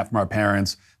hearing that from our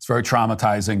parents. It's very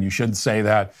traumatizing. You shouldn't say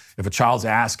that. If a child's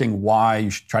asking why, you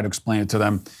should try to explain it to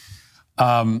them.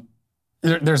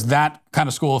 There's that kind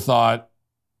of school of thought.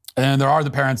 And there are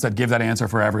the parents that give that answer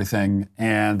for everything.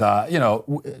 And,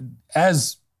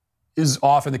 as is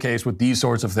often the case with these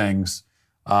sorts of things,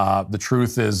 The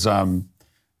truth is kind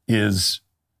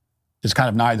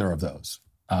of neither of those.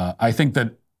 I think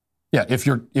that, yeah, if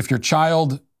your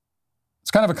child,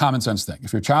 it's kind of a common sense thing.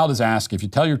 If your child is asked, if you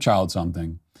tell your child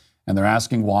something and they're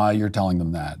asking why you're telling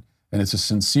them that, and it's a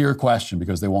sincere question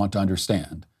because they want to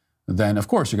understand, then of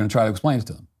course you're going to try to explain it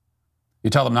to them. You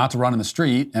tell them not to run in the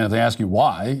street, and if they ask you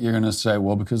why, you're going to say,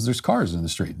 well, because there's cars in the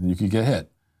street and you could get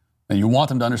hit. And you want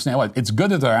them to understand why. It's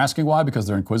good that they're asking why because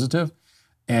they're inquisitive,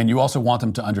 and you also want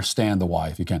them to understand the why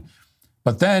if you can.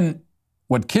 But then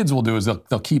what kids will do is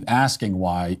they'll keep asking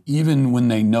why even when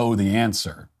they know the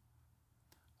answer.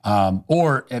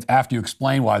 Or if after you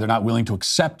explain why, they're not willing to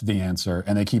accept the answer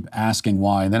and they keep asking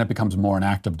why, and then it becomes more an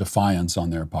act of defiance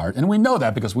on their part. And we know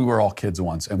that because we were all kids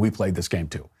once and we played this game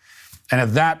too. And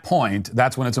at that point,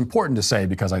 that's when it's important to say,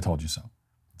 because I told you so.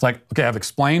 It's like, okay, I've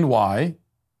explained why.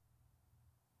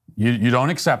 You don't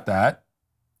accept that,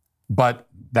 but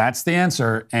that's the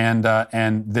answer, and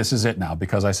this is it now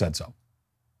because I said so.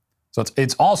 So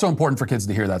it's also important for kids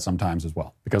to hear that sometimes as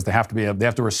well, because they have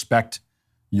to respect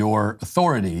your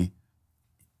authority,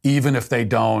 even if they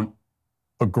don't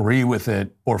agree with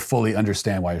it or fully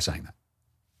understand why you're saying that.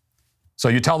 So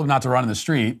you tell them not to run in the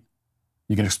street,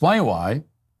 you can explain why,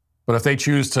 but if they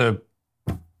choose to,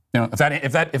 if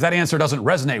that answer doesn't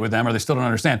resonate with them or they still don't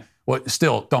understand, well,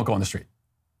 still don't go in the street.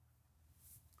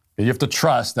 You have to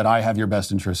trust that I have your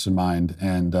best interests in mind,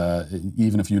 and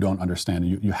even if you don't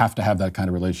understand, you have to have that kind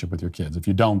of relationship with your kids. If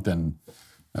you don't, then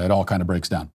it all kind of breaks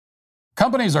down.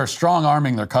 Companies are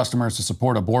strong-arming their customers to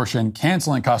support abortion,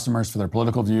 canceling customers for their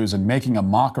political views, and making a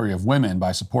mockery of women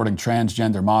by supporting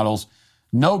transgender models.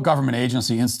 No government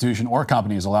agency, institution, or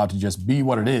company is allowed to just be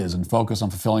what it is and focus on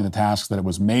fulfilling the tasks that it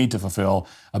was made to fulfill.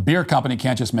 A beer company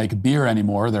can't just make beer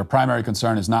anymore. Their primary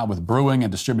concern is not with brewing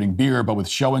and distributing beer, but with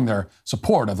showing their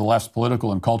support of the left's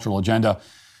political and cultural agenda.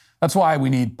 That's why we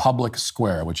need Public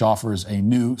Square, which offers a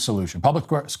new solution.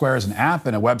 Public Square is an app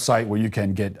and a website where you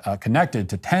can get connected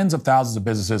to tens of thousands of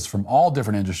businesses from all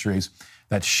different industries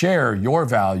that share your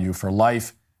value for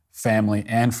life, family,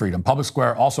 and freedom. Public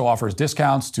Square also offers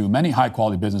discounts to many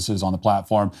high-quality businesses on the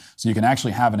platform, so you can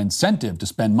actually have an incentive to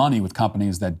spend money with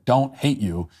companies that don't hate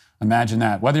you. Imagine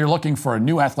that. Whether you're looking for a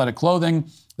new athletic clothing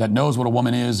that knows what a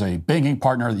woman is, a banking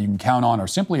partner that you can count on, or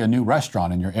simply a new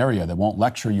restaurant in your area that won't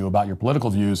lecture you about your political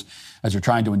views as you're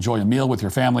trying to enjoy a meal with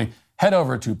your family, head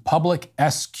over to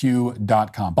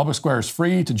publicsq.com. Public Square is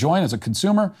free to join as a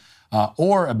consumer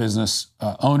or a business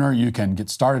owner. You can get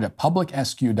started at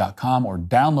publicsq.com or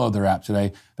download their app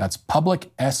today. That's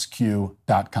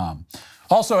publicsq.com.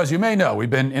 Also, as you may know,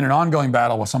 we've been in an ongoing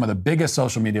battle with some of the biggest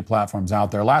social media platforms out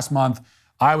there. Last month,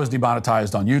 I was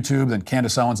demonetized on YouTube, then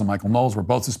Candace Owens and Michael Knowles were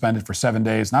both suspended for 7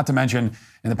 days. Not to mention,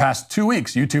 in the past 2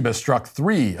 weeks, YouTube has struck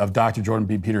 3 of Dr. Jordan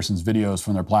B. Peterson's videos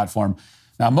from their platform.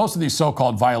 Now, most of these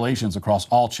so-called violations across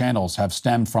all channels have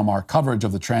stemmed from our coverage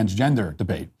of the transgender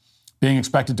debate. Being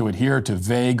expected to adhere to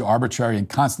vague, arbitrary, and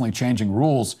constantly changing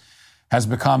rules has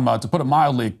become, to put it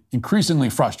mildly,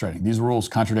 increasingly frustrating. These rules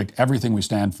contradict everything we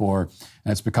stand for,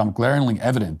 and it's become glaringly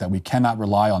evident that we cannot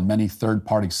rely on many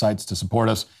third-party sites to support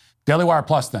us. Daily Wire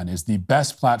Plus, then, is the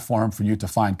best platform for you to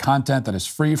find content that is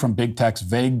free from big tech's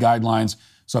vague guidelines.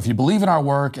 So if you believe in our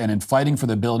work and in fighting for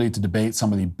the ability to debate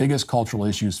some of the biggest cultural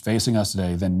issues facing us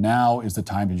today, then now is the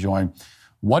time to join.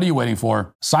 What are you waiting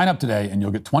for? Sign up today and you'll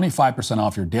get 25%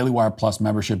 off your Daily Wire Plus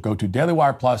membership. Go to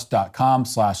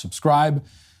dailywireplus.com/subscribe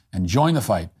and join the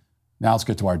fight. Now let's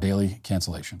get to our daily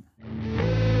cancellation.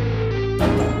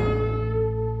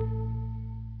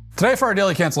 Today for our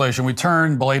daily cancellation, we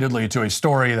turn belatedly to a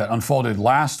story that unfolded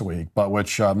last week, but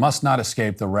which must not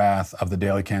escape the wrath of the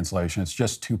daily cancellation. It's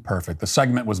just too perfect. The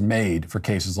segment was made for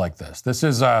cases like this. This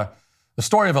is the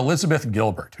story of Elizabeth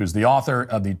Gilbert, who's the author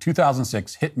of the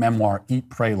 2006 hit memoir, Eat,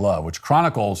 Pray, Love, which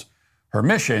chronicles her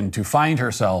mission to find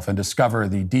herself and discover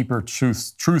the deeper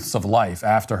truths of life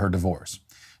after her divorce.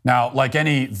 Now, like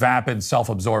any vapid,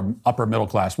 self-absorbed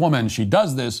upper-middle-class woman, she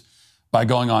does this by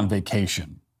going on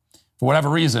vacation. For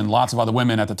whatever reason, lots of other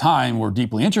women at the time were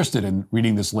deeply interested in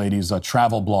reading this lady's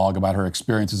travel blog about her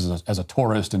experiences as a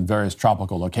tourist in various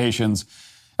tropical locations.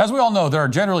 As we all know, there are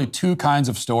generally 2 kinds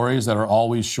of stories that are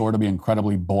always sure to be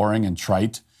incredibly boring and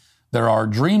trite. There are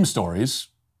dream stories,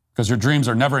 because your dreams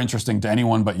are never interesting to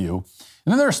anyone but you.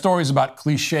 And then there are stories about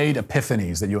cliched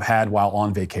epiphanies that you had while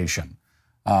on vacation.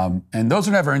 And those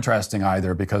are never interesting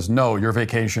either, because no, your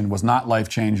vacation was not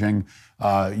life-changing.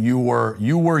 You were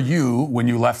you when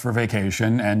you left for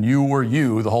vacation, and you were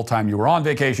you the whole time you were on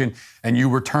vacation, and you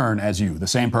return as you, the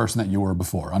same person that you were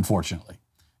before, unfortunately.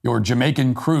 Your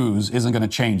Jamaican cruise isn't going to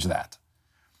change that.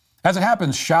 As it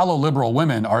happens, shallow liberal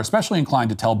women are especially inclined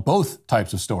to tell both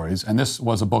types of stories, and this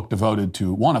was a book devoted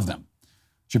to one of them.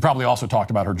 She probably also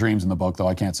talked about her dreams in the book, though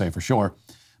I can't say for sure.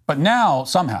 But now,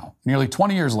 somehow, nearly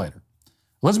 20 years later,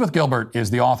 Elizabeth Gilbert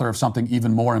is the author of something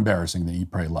even more embarrassing than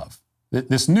Eat, Pray, Love.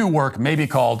 This new work may be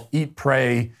called Eat,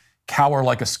 Pray, Cower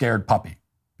Like a Scared Puppy,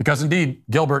 because indeed,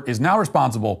 Gilbert is now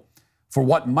responsible for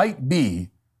what might be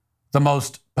the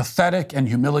most pathetic and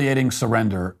humiliating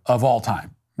surrender of all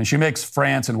time. I mean, she makes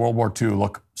France in World War II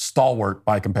look stalwart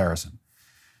by comparison.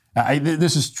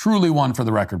 This is truly one for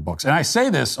the record books. And I say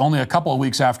this only a couple of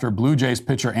weeks after Blue Jays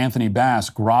pitcher Anthony Bass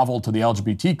groveled to the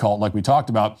LGBT cult, like we talked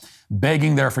about,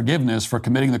 begging their forgiveness for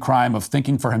committing the crime of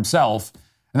thinking for himself.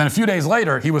 And then a few days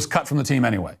later, he was cut from the team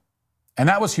anyway. And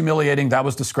that was humiliating. That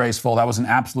was disgraceful. That was an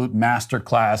absolute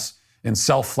masterclass in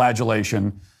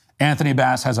self-flagellation. Anthony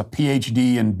Bass has a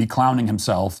PhD in beclowning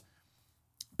himself,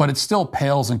 but it still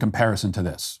pales in comparison to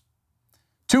this.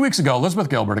 2 weeks ago, Elizabeth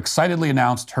Gilbert excitedly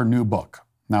announced her new book.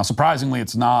 Now, surprisingly,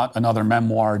 it's not another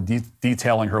memoir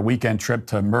detailing her weekend trip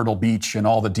to Myrtle Beach and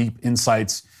all the deep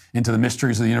insights into the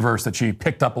mysteries of the universe that she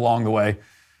picked up along the way.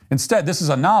 Instead, this is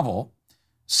a novel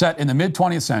set in the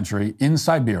mid-20th century in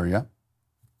Siberia,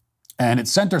 and it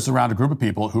centers around a group of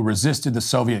people who resisted the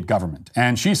Soviet government.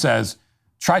 And she says,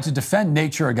 tried to defend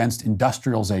nature against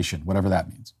industrialization, whatever that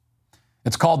means.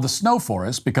 It's called The Snow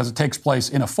Forest because it takes place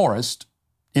in a forest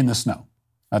in the snow.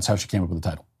 That's how she came up with the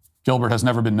title. Gilbert has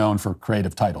never been known for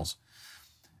creative titles.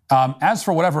 As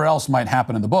for whatever else might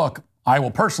happen in the book, I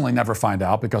will personally never find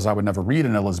out because I would never read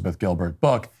an Elizabeth Gilbert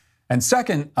book. And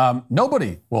second,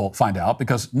 nobody will find out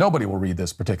because nobody will read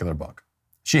this particular book.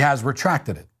 She has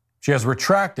retracted it. She has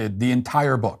retracted the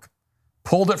entire book,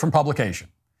 pulled it from publication.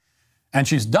 And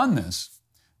she's done this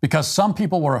because some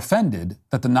people were offended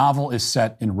that the novel is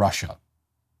set in Russia.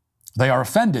 They are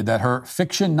offended that her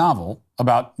fiction novel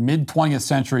about mid-20th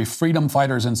century freedom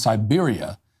fighters in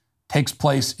Siberia takes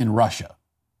place in Russia.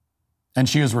 And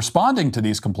she is responding to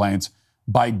these complaints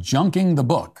by junking the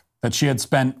book that she had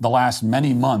spent the last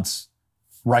many months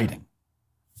writing.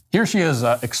 Here she is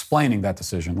explaining that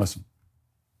decision. Listen.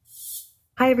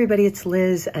 Hi, everybody. It's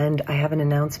Liz, and I have an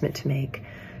announcement to make.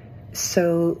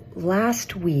 So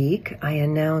last week, I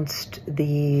announced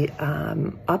the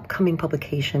upcoming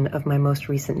publication of my most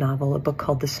recent novel, a book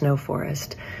called The Snow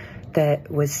Forest, that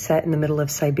was set in the middle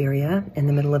of Siberia, in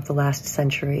the middle of the last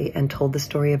century, and told the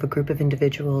story of a group of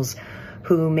individuals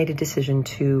who made a decision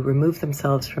to remove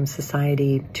themselves from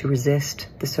society, to resist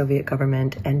the Soviet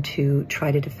government, and to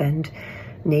try to defend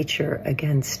nature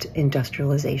against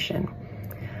industrialization.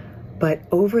 But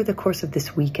over the course of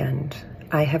this weekend,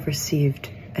 I have received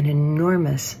an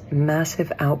enormous,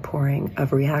 massive outpouring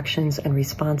of reactions and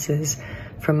responses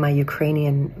from my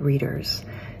Ukrainian readers,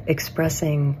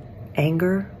 expressing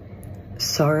anger,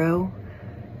 sorrow,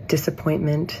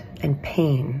 disappointment, and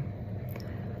pain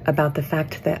about the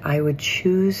fact that I would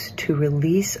choose to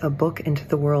release a book into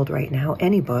the world right now,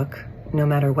 any book, no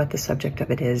matter what the subject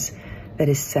of it is, that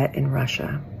is set in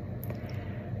Russia.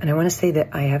 And I want to say that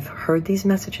I have heard these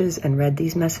messages and read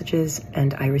these messages,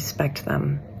 and I respect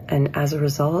them. And as a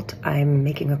result, I'm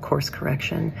making a course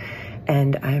correction,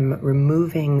 and I'm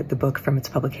removing the book from its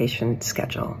publication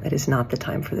schedule. It is not the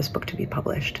time for this book to be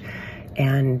published.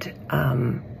 And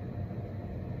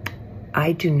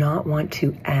I do not want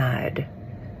to add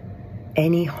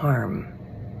any harm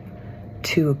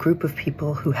to a group of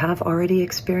people who have already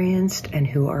experienced and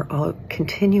who are all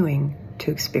continuing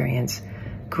to experience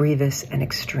grievous and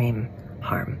extreme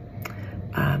harm.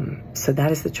 So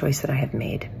that is the choice that I have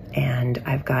made. And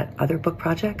I've got other book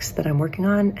projects that I'm working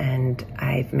on, and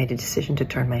I've made a decision to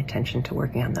turn my attention to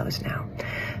working on those now.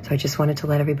 So I just wanted to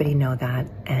let everybody know that,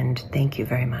 and thank you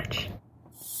very much.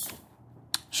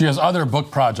 She has other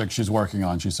book projects she's working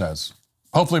on, she says.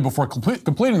 Hopefully before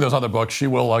completing those other books, she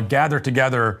will gather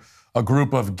together a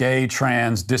group of gay,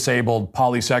 trans, disabled,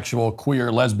 polysexual,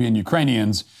 queer, lesbian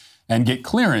Ukrainians and get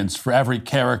clearance for every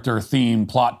character, theme,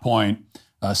 plot point,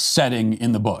 setting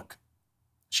in the book.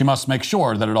 She must make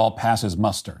sure that it all passes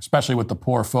muster, especially with the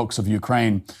poor folks of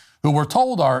Ukraine who we're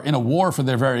told are in a war for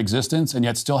their very existence and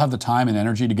yet still have the time and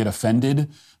energy to get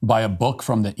offended by a book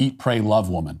from the Eat, Pray, Love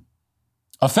woman.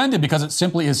 Offended because it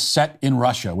simply is set in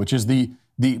Russia, which is the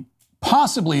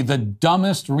possibly the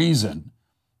dumbest reason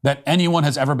that anyone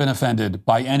has ever been offended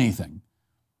by anything.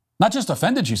 Not just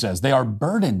offended, she says, they are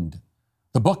burdened.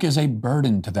 The book is a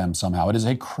burden to them somehow. It is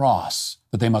a cross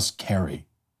that they must carry.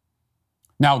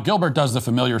 Now, Gilbert does the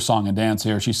familiar song and dance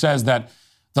here. She says that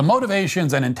the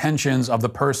motivations and intentions of the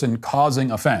person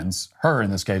causing offense, her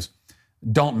in this case,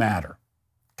 don't matter.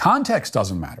 Context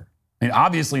doesn't matter. I mean,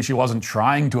 obviously, she wasn't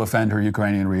trying to offend her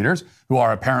Ukrainian readers, who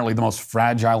are apparently the most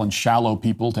fragile and shallow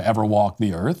people to ever walk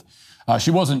the earth. She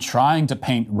wasn't trying to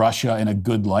paint Russia in a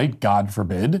good light, God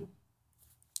forbid.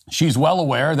 She's well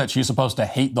aware that she's supposed to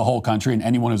hate the whole country and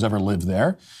anyone who's ever lived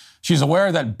there. She's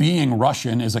aware that being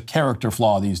Russian is a character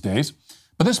flaw these days.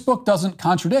 But this book doesn't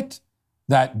contradict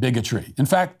that bigotry. In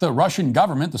fact, the Russian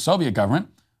government, the Soviet government,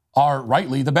 are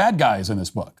rightly the bad guys in this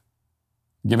book,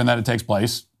 given that it takes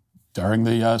place during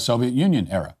the Soviet Union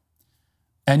era.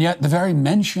 And yet the very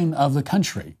mention of the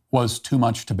country was too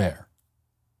much to bear.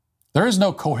 There is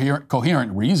no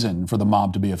coherent reason for the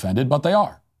mob to be offended, but they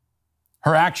are.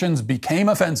 Her actions became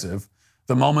offensive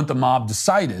the moment the mob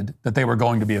decided that they were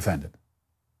going to be offended.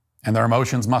 And their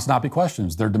emotions must not be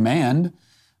questioned. Their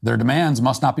demands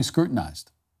must not be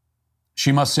scrutinized.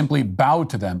 She must simply bow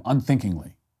to them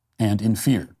unthinkingly and in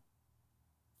fear.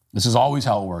 This is always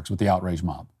how it works with the outrage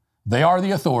mob. They are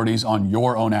the authorities on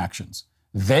your own actions.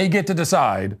 They get to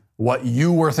decide what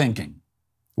you were thinking,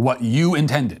 what you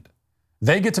intended.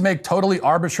 They get to make totally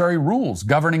arbitrary rules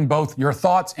governing both your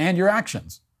thoughts and your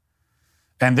actions.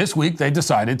 And this week, they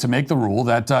decided to make the rule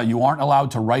that you aren't allowed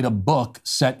to write a book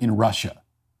set in Russia,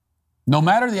 no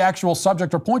matter the actual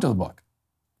subject or point of the book.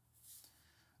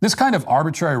 This kind of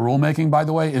arbitrary rulemaking, by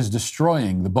the way, is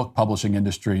destroying the book publishing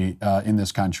industry in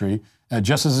this country,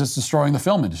 just as it's destroying the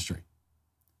film industry.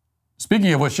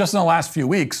 Speaking of which, just in the last few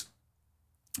weeks,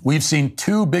 we've seen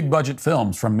 2 big-budget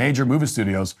films from major movie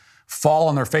studios fall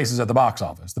on their faces at the box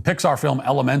office. The Pixar film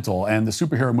Elemental and the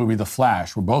superhero movie The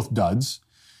Flash were both duds,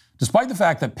 despite the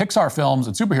fact that Pixar films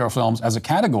and superhero films as a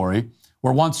category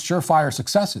were once surefire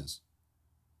successes.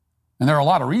 And there are a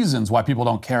lot of reasons why people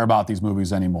don't care about these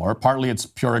movies anymore. Partly it's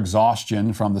pure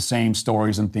exhaustion from the same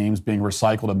stories and themes being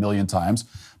recycled a million times.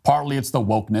 Partly it's the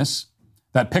wokeness.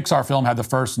 That Pixar film had the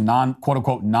first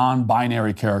quote-unquote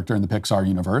non-binary character in the Pixar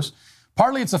universe.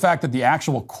 Partly it's the fact that the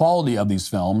actual quality of these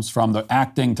films, from the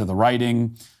acting to the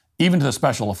writing, even to the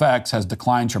special effects, has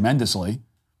declined tremendously.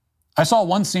 I saw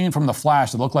one scene from The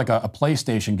Flash that looked like a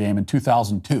PlayStation game in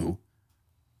 2002.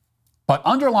 But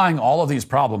underlying all of these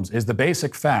problems is the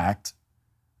basic fact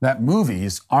that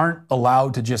movies aren't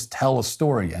allowed to just tell a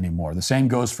story anymore. The same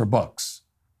goes for books.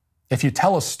 If you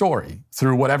tell a story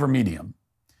through whatever medium,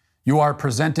 you are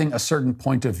presenting a certain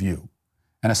point of view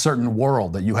and a certain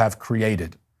world that you have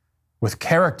created with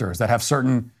characters that have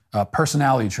certain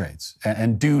personality traits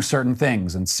and do certain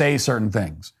things and say certain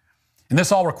things. And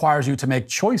this all requires you to make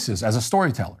choices as a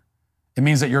storyteller. It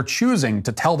means that you're choosing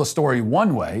to tell the story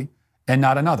one way and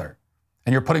not another.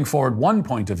 And you're putting forward one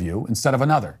point of view instead of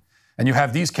another. And you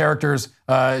have these characters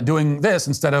doing this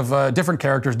instead of different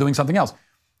characters doing something else.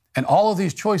 And all of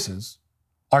these choices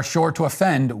are sure to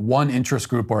offend one interest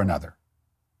group or another.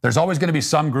 There's always going to be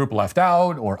some group left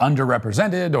out or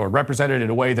underrepresented or represented in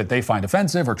a way that they find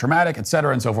offensive or traumatic, et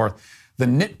cetera, and so forth. The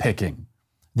nitpicking,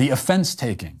 the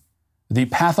offense-taking, the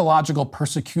pathological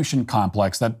persecution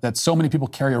complex that so many people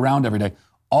carry around every day,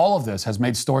 all of this has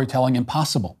made storytelling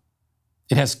impossible.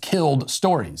 It has killed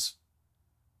stories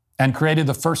and created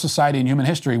the first society in human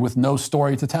history with no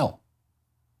story to tell.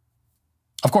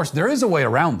 Of course, there is a way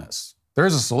around this. There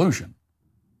is a solution.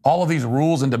 All of these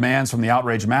rules and demands from the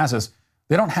outraged masses,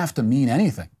 they don't have to mean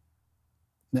anything.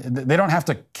 They don't have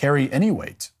to carry any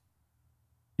weight.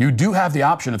 You do have the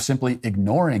option of simply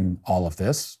ignoring all of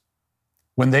this.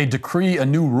 When they decree a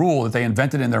new rule that they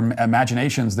invented in their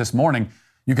imaginations this morning,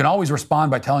 you can always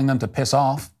respond by telling them to piss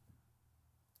off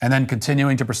and then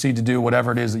continuing to proceed to do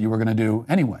whatever it is that you were going to do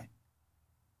anyway.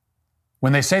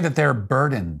 When they say that they're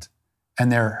burdened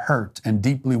and they're hurt and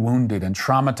deeply wounded and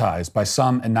traumatized by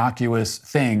some innocuous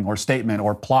thing or statement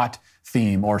or plot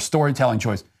theme or storytelling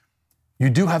choice, you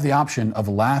do have the option of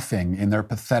laughing in their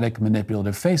pathetic,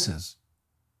 manipulative faces.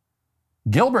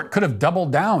 Gilbert could have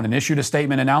doubled down and issued a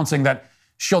statement announcing that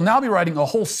she'll now be writing a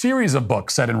whole series of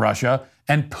books set in Russia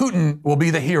and Putin will be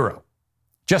the hero,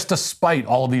 just to spite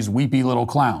all of these weepy little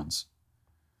clowns.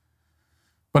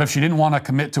 But if she didn't want to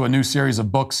commit to a new series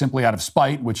of books simply out of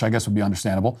spite, which I guess would be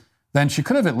understandable, then she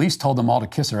could have at least told them all to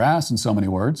kiss her ass in so many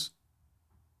words.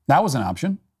 That was an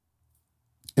option.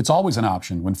 It's always an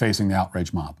option when facing the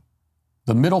outrage mob.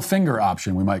 The middle finger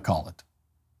option, we might call it.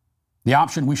 The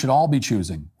option we should all be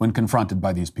choosing when confronted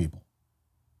by these people.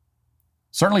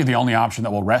 Certainly the only option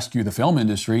that will rescue the film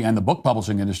industry and the book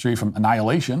publishing industry from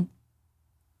annihilation.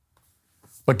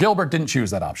 But Gilbert didn't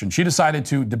choose that option. She decided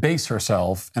to debase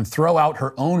herself and throw out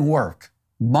her own work,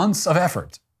 months of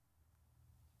effort,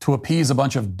 to appease a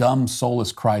bunch of dumb,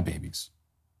 soulless crybabies.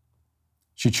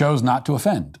 She chose not to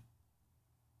offend,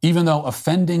 even though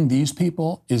offending these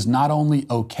people is not only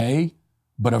okay,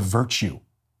 but a virtue.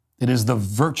 It is the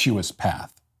virtuous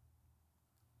path.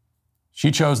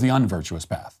 She chose the unvirtuous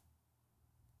path.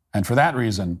 And for that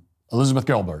reason, Elizabeth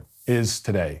Gilbert is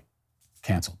today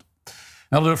canceled.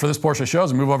 That'll do it for this portion of the show.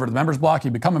 As we move over to the members block,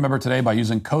 you become a member today by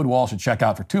using code Walsh at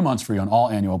checkout for 2 months free on all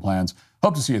annual plans.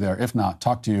 Hope to see you there. If not,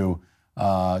 talk to you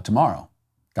tomorrow.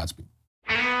 Godspeed.